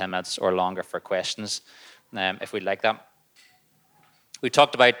 5 or 10 minutes or longer for questions, if we'd like that. We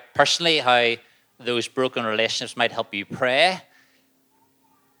talked about personally how those broken relationships might help you pray.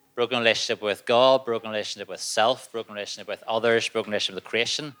 Broken relationship with God, broken relationship with self, broken relationship with others, broken relationship with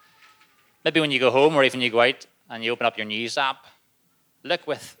creation. Maybe when you go home or even you go out and you open up your news app, look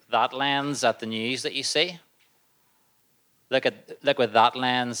with that lens at the news that you see. Look with that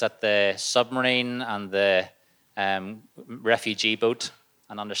lens at the submarine and the refugee boat,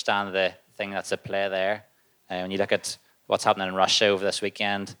 and understand the thing that's at play there. When you look at what's happening in Russia over this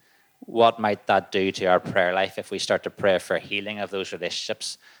weekend, what might that do to our prayer life if we start to pray for healing of those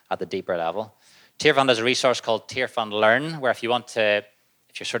relationships at the deeper level? Tearfund has a resource called Tearfund Learn, where if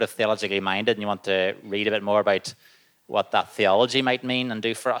you're sort of theologically minded and you want to read a bit more about what that theology might mean and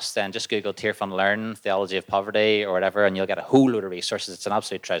do for us, then just Google Tearfund Learn, Theology of Poverty or whatever, and you'll get a whole load of resources. It's an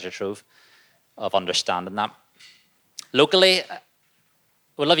absolute treasure trove of understanding that. Locally,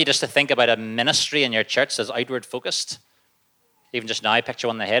 we'd love you just to think about a ministry in your church that's outward focused. Even just now, picture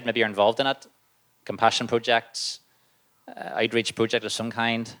one in the head. Maybe you're involved in it. Compassion projects, outreach project of some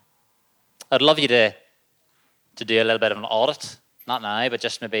kind. I'd love you to do a little bit of an audit. Not now, but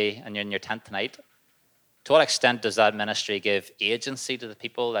just maybe in your tent tonight. To what extent does that ministry give agency to the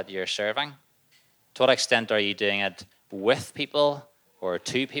people that you're serving? To what extent are you doing it with people or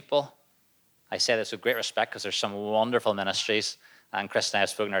to people? I say this with great respect because there's some wonderful ministries, and Chris and I have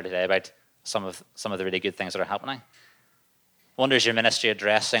spoken earlier today about some of the really good things that are happening. I wonder, is your ministry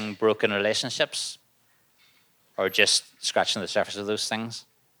addressing broken relationships or just scratching the surface of those things?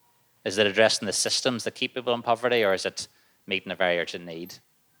 Is it addressing the systems that keep people in poverty, or is it meeting a very urgent need?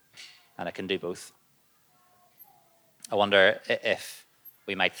 And it can do both. I wonder if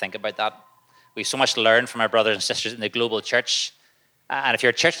we might think about that. We have so much to learn from our brothers and sisters in the global church. And if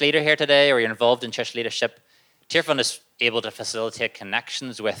you're a church leader here today or you're involved in church leadership, Tearfund is able to facilitate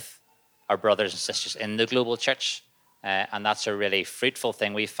connections with our brothers and sisters in the global church. And that's a really fruitful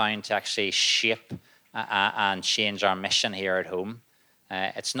thing we found to actually shape and change our mission here at home.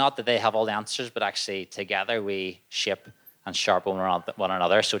 It's not that they have all the answers, but actually together we shape and sharpen one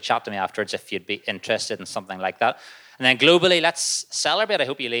another. So chat to me afterwards if you'd be interested in something like that. And then globally, let's celebrate. I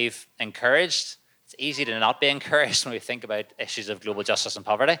hope you leave encouraged. It's easy to not be encouraged when we think about issues of global justice and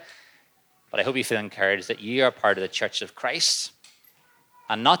poverty. But I hope you feel encouraged that you are part of the Church of Christ.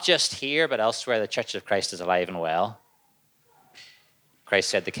 And not just here, but elsewhere, the Church of Christ is alive and well. Christ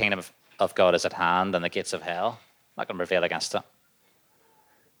said the kingdom of God is at hand and the gates of hell not going to prevail against it.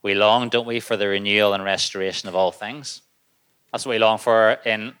 We long, don't we, for the renewal and restoration of all things. That's what we long for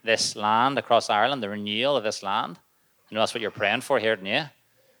in this land across Ireland, the renewal of this land. You know, that's what you're praying for here, don't you?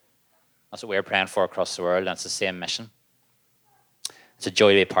 That's what we're praying for across the world, and it's the same mission. It's a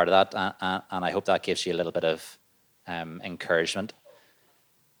joy to be a part of that, and I hope that gives you a little bit of encouragement.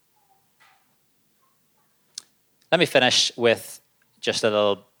 Let me finish with just a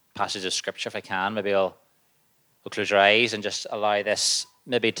little passage of scripture, if I can. Maybe we'll close your eyes and just allow this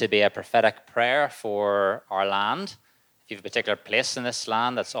maybe to be a prophetic prayer for our land. If you have a particular place in this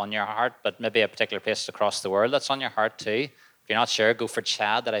land that's on your heart, but maybe a particular place across the world that's on your heart too. If you're not sure, go for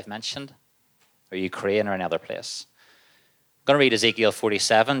Chad that I've mentioned, or Ukraine or any other place. I'm going to read Ezekiel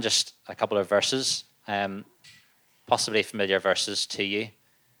 47, just a couple of verses, possibly familiar verses to you,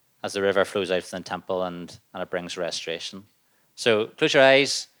 as the river flows out from the temple and it brings restoration. So close your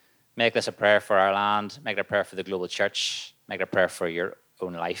eyes, make this a prayer for our land, make it a prayer for the global church, make it a prayer for your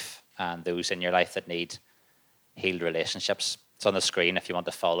own life and those in your life that need healed relationships. It's on the screen if you want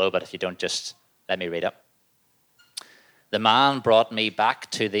to follow, but if you don't, just let me read it. The man brought me back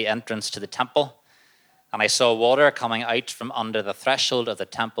to the entrance to the temple, and I saw water coming out from under the threshold of the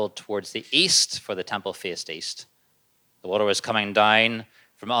temple towards the east, for the temple faced east. The water was coming down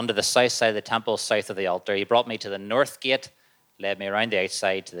from under the south side of the temple, south of the altar. He brought me to the north gate, led me around the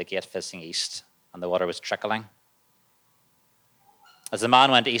outside to the gate facing east, and the water was trickling. As the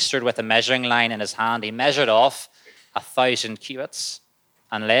man went eastward with a measuring line in his hand, he measured off 1,000 cubits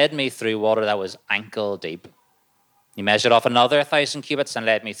and led me through water that was ankle deep. He measured off another 1,000 cubits and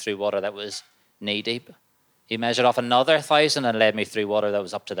led me through water that was knee deep. He measured off another 1,000 and led me through water that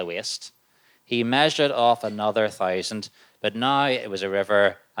was up to the waist. He measured off another 1,000, but now it was a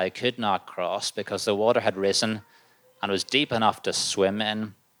river I could not cross because the water had risen and was deep enough to swim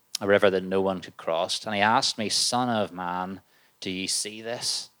in, a river that no one could cross. And he asked me, Son of man, do you see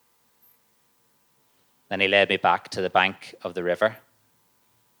this? Then he led me back to the bank of the river.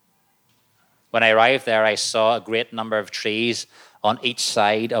 When I arrived there, I saw a great number of trees on each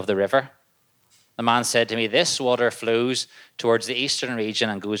side of the river. The man said to me, this water flows towards the eastern region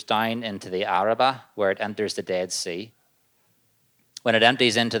and goes down into the Arabah, where it enters the Dead Sea. When it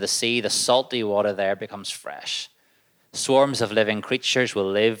empties into the sea, the salty water there becomes fresh. Swarms of living creatures will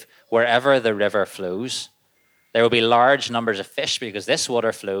live wherever the river flows. There will be large numbers of fish because this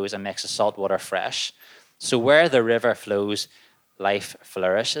water flows and makes the salt water fresh. So where the river flows, life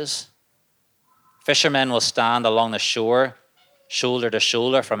flourishes. Fishermen will stand along the shore, shoulder to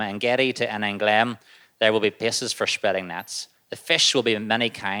shoulder, from Engedi to Enenglaim. There will be places for spreading nets. The fish will be many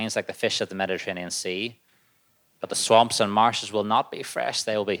kinds, like the fish of the Mediterranean Sea. But the swamps and marshes will not be fresh.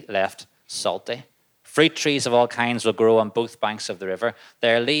 They will be left salty. Fruit trees of all kinds will grow on both banks of the river.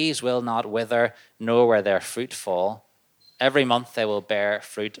 Their leaves will not wither, nor will their fruit fall. Every month they will bear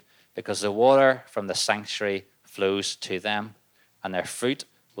fruit, because the water from the sanctuary flows to them, and their fruit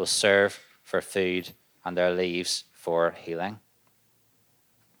will serve for food, and their leaves for healing.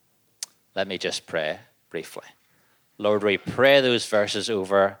 Let me just pray briefly. Lord, we pray those verses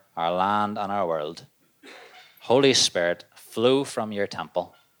over our land and our world. Holy Spirit, flow from your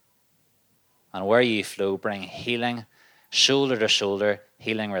temple. And where you flow, bring healing, shoulder to shoulder,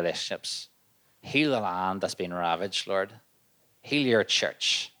 healing relationships. Heal the land that's been ravaged, Lord. Heal your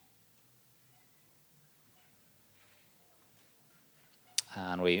church.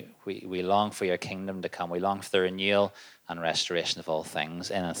 And we long for your kingdom to come. We long for the renewal and restoration of all things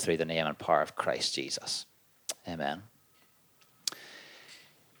in and through the name and power of Christ Jesus. Amen.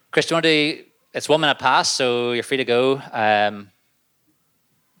 Chris, do you want to, it's 1 minute past, so you're free to go.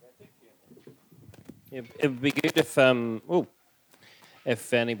 It would be good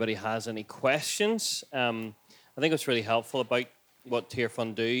if anybody has any questions. I think what's really helpful about what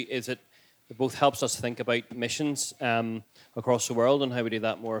Tearfund do is it both helps us think about missions across the world and how we do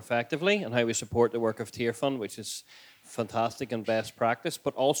that more effectively and how we support the work of Tearfund, which is fantastic and best practice,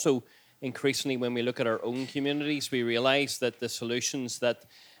 but also increasingly when we look at our own communities, we realize that the solutions that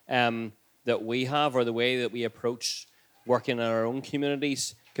we have or the way that we approach working in our own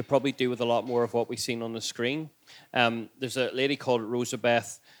communities could probably do with a lot more of what we've seen on the screen. There's a lady called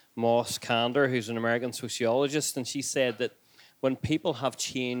Rosabeth Moss Kander, who's an American sociologist, and she said that when people have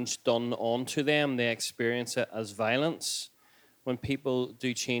change done onto them, they experience it as violence. when people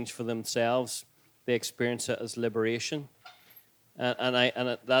do change for themselves, they experience it as liberation.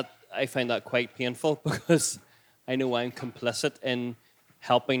 I find that quite painful because I know I'm complicit in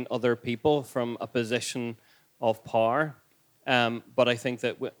helping other people from a position of power. But I think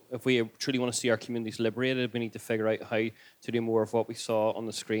that if we truly want to see our communities liberated, we need to figure out how to do more of what we saw on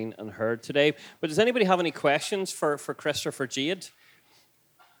the screen and heard today. But does anybody have any questions for Chris or for Jade?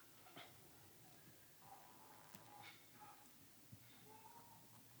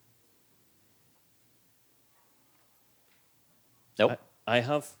 Nope. I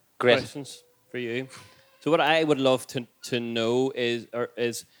have Great. questions for you. So what I would love to know is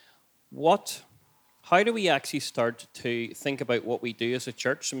how do we actually start to think about what we do as a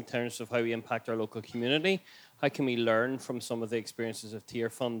church in terms of how we impact our local community? How can we learn from some of the experiences of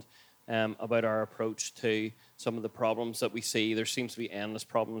Tearfund about our approach to some of the problems that we see? There seems to be endless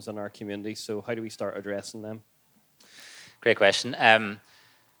problems in our community. So how do we start addressing them? Great question.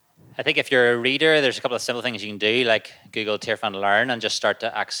 I think if you're a reader, there's a couple of simple things you can do, like Google Tearfund Learn and just start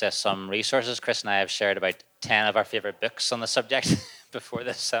to access some resources. Chris and I have shared about 10 of our favorite books on the subject before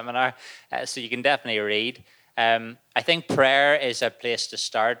this seminar, so you can definitely read. I think prayer is a place to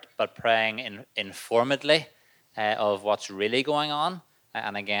start, but praying informedly of what's really going on.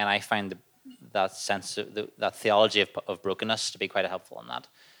 And again, I find that sense of that theology of brokenness to be quite helpful in that.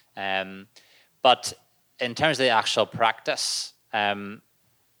 But in terms of the actual practice,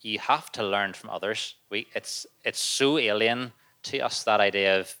 you have to learn from others. It's so alien to us, that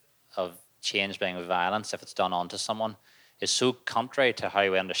idea of change being violence if it's done onto someone is so contrary to how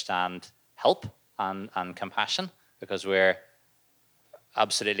we understand help and compassion, because we're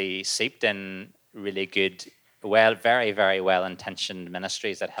absolutely seeped in really good, very, very well-intentioned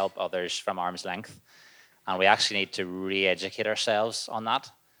ministries that help others from arm's length. And we actually need to re-educate ourselves on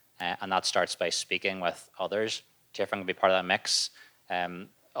that. And that starts by speaking with others. Tearfund can be part of that mix.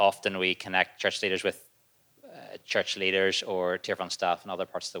 Often we connect church leaders with church leaders or Tearfund staff in other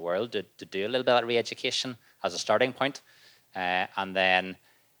parts of the world to do a little bit of re-education as a starting point. And then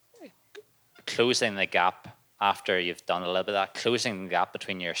closing the gap after you've done a little bit of that, closing the gap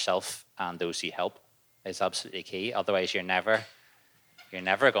between yourself and those you help is absolutely key. Otherwise, you're never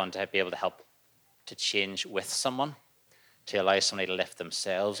going to be able to help to change with someone, to allow somebody to lift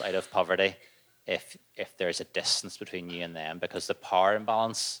themselves out of poverty if there's a distance between you and them, because the power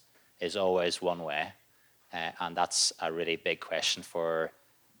imbalance is always one way. And that's a really big question for,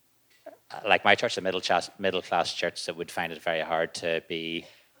 like my church, a middle class church that would find it very hard to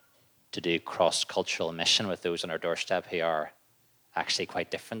do cross-cultural mission with those on our doorstep who are actually quite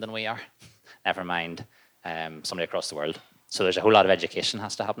different than we are. Never mind somebody across the world. So there's a whole lot of education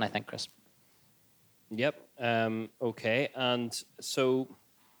has to happen, I think, Chris. Yep. Okay. And so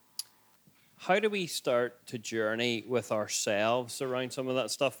how do we start to journey with ourselves around some of that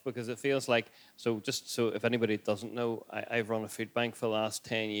stuff? Because it feels like, so if anybody doesn't know, I've run a food bank for the last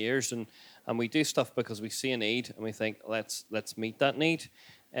 10 years and we do stuff because we see a need and we think, let's meet that need.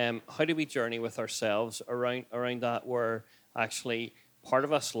 How do we journey with ourselves around that, where actually part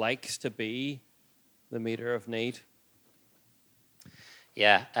of us likes to be the meter of need?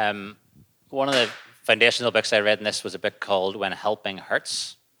 Yeah. One of the foundational books I read in this was a book called When Helping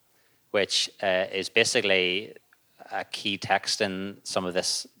Hurts, which is basically a key text in some of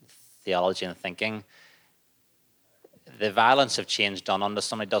this theology and thinking. The violence of change done onto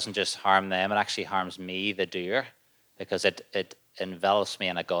somebody doesn't just harm them, it actually harms me, the doer, because it envelops me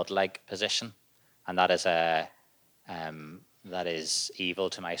in a godlike position. And that is evil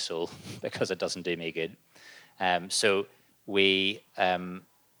to my soul because it doesn't do me good. So we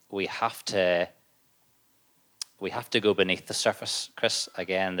have to go beneath the surface, Chris.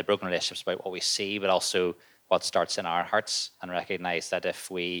 Again, the broken relationship's about what we see, but also what starts in our hearts, and recognize that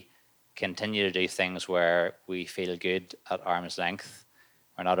if we continue to do things where we feel good at arm's length,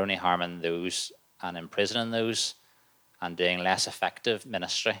 we're not only harming those and imprisoning those and doing less effective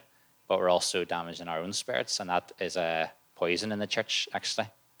ministry, but we're also damaging our own spirits. And that is a poison in the church, actually,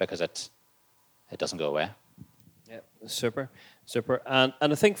 because it doesn't go away. Yeah, super. And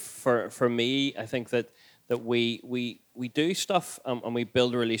I think for me, I think that we do stuff and we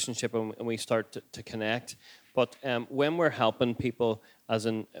build a relationship and we start to connect. But when we're helping people, as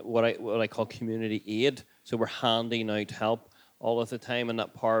in what I call community aid, so we're handing out help all of the time, and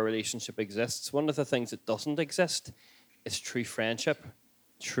that power relationship exists. One of the things that doesn't exist is true friendship,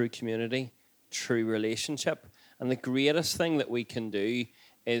 true community, true relationship. And the greatest thing that we can do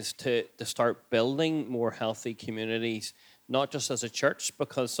is to start building more healthy communities, not just as a church,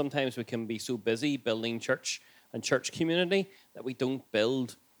 because sometimes we can be so busy building church and church community that we don't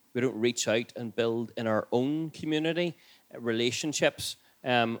reach out and build in our own community. relationships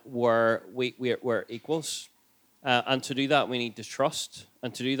where we're equals. And to do that, we need to trust.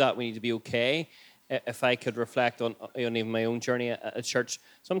 And to do that, we need to be okay. If I could reflect on even my own journey at church,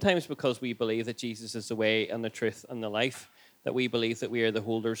 sometimes because we believe that Jesus is the way and the truth and the life, that we believe that we are the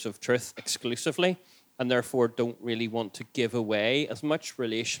holders of truth exclusively, and therefore don't really want to give away as much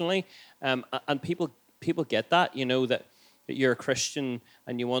relationally. And people get that, that you're a Christian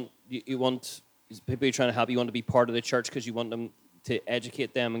and you want people are trying to help you want to be part of the church because you want them to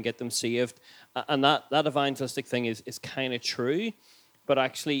educate them and get them saved. And that evangelistic thing is kind of true. But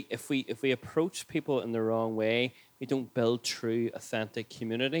actually, if we approach people in the wrong way, we don't build true, authentic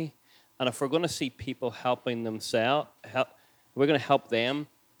community. And if we're going to see people helping themselves, we're going to help them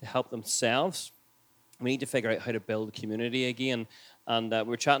to help themselves. We need to figure out how to build a community again. And we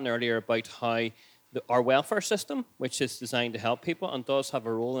were chatting earlier about how our welfare system, which is designed to help people and does have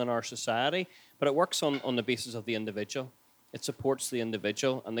a role in our society, but it works on the basis of the individual. It supports the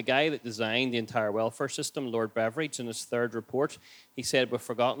individual. And the guy that designed the entire welfare system, Lord Beveridge, in his third report, he said, we've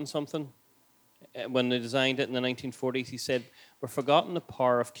forgotten something. When they designed it in the 1940s, he said, we've forgotten the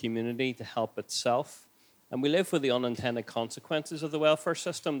power of community to help itself. And we live with the unintended consequences of the welfare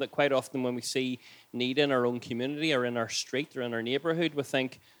system, that quite often when we see need in our own community or in our street or in our neighbourhood, we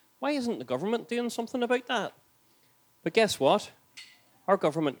think, why isn't the government doing something about that? But guess what? Our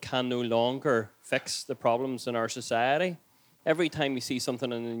government can no longer fix the problems in our society. Every time you see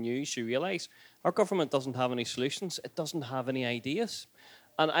something in the news, you realise our government doesn't have any solutions. It doesn't have any ideas.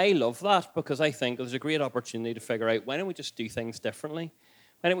 And I love that, because I think there's a great opportunity to figure out, why don't we just do things differently?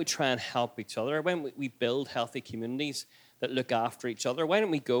 Why don't we try and help each other? Why don't we build healthy communities that look after each other? Why don't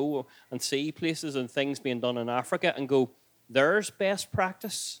we go and see places and things being done in Africa and go, there's best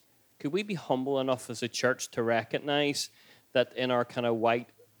practice? Could we be humble enough as a church to recognise that in our kind of white,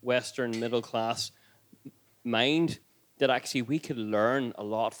 Western, middle-class mind, that actually we could learn a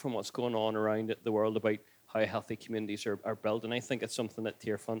lot from what's going on around the world about how healthy communities are built. And I think it's something that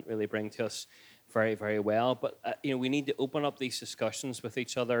Tearfund really bring to us very, very well. But we need to open up these discussions with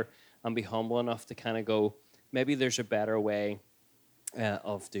each other and be humble enough to kind of go, maybe there's a better way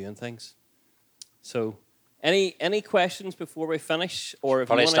of doing things. So any questions before we finish? Or if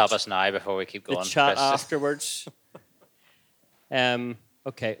Probably you want stop us now before we keep going. chat Chris. afterwards.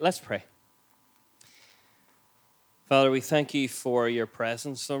 Okay, let's pray. Father, we thank you for your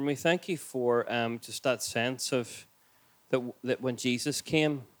presence, Lord. We thank you for just that sense of that when Jesus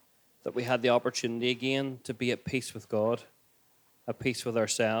came, that we had the opportunity again to be at peace with God, at peace with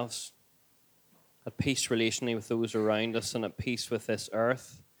ourselves, at peace relationally with those around us, and at peace with this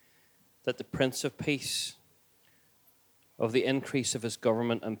earth. That the Prince of Peace, of the increase of his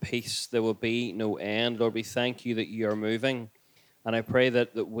government and peace, there will be no end. Lord, we thank you that you are moving. And I pray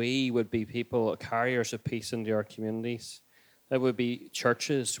that we would be people, carriers of peace into our communities. That would be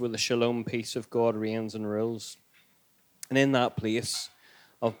churches where the shalom peace of God reigns and rules. And in that place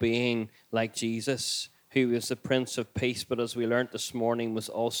of being like Jesus, who is the Prince of Peace, but as we learned this morning, was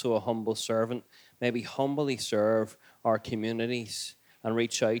also a humble servant, may we humbly serve our communities and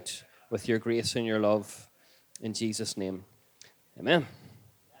reach out with your grace and your love. In Jesus' name, amen.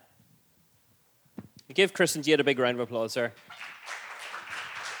 Give Chris and Jade a big round of applause there.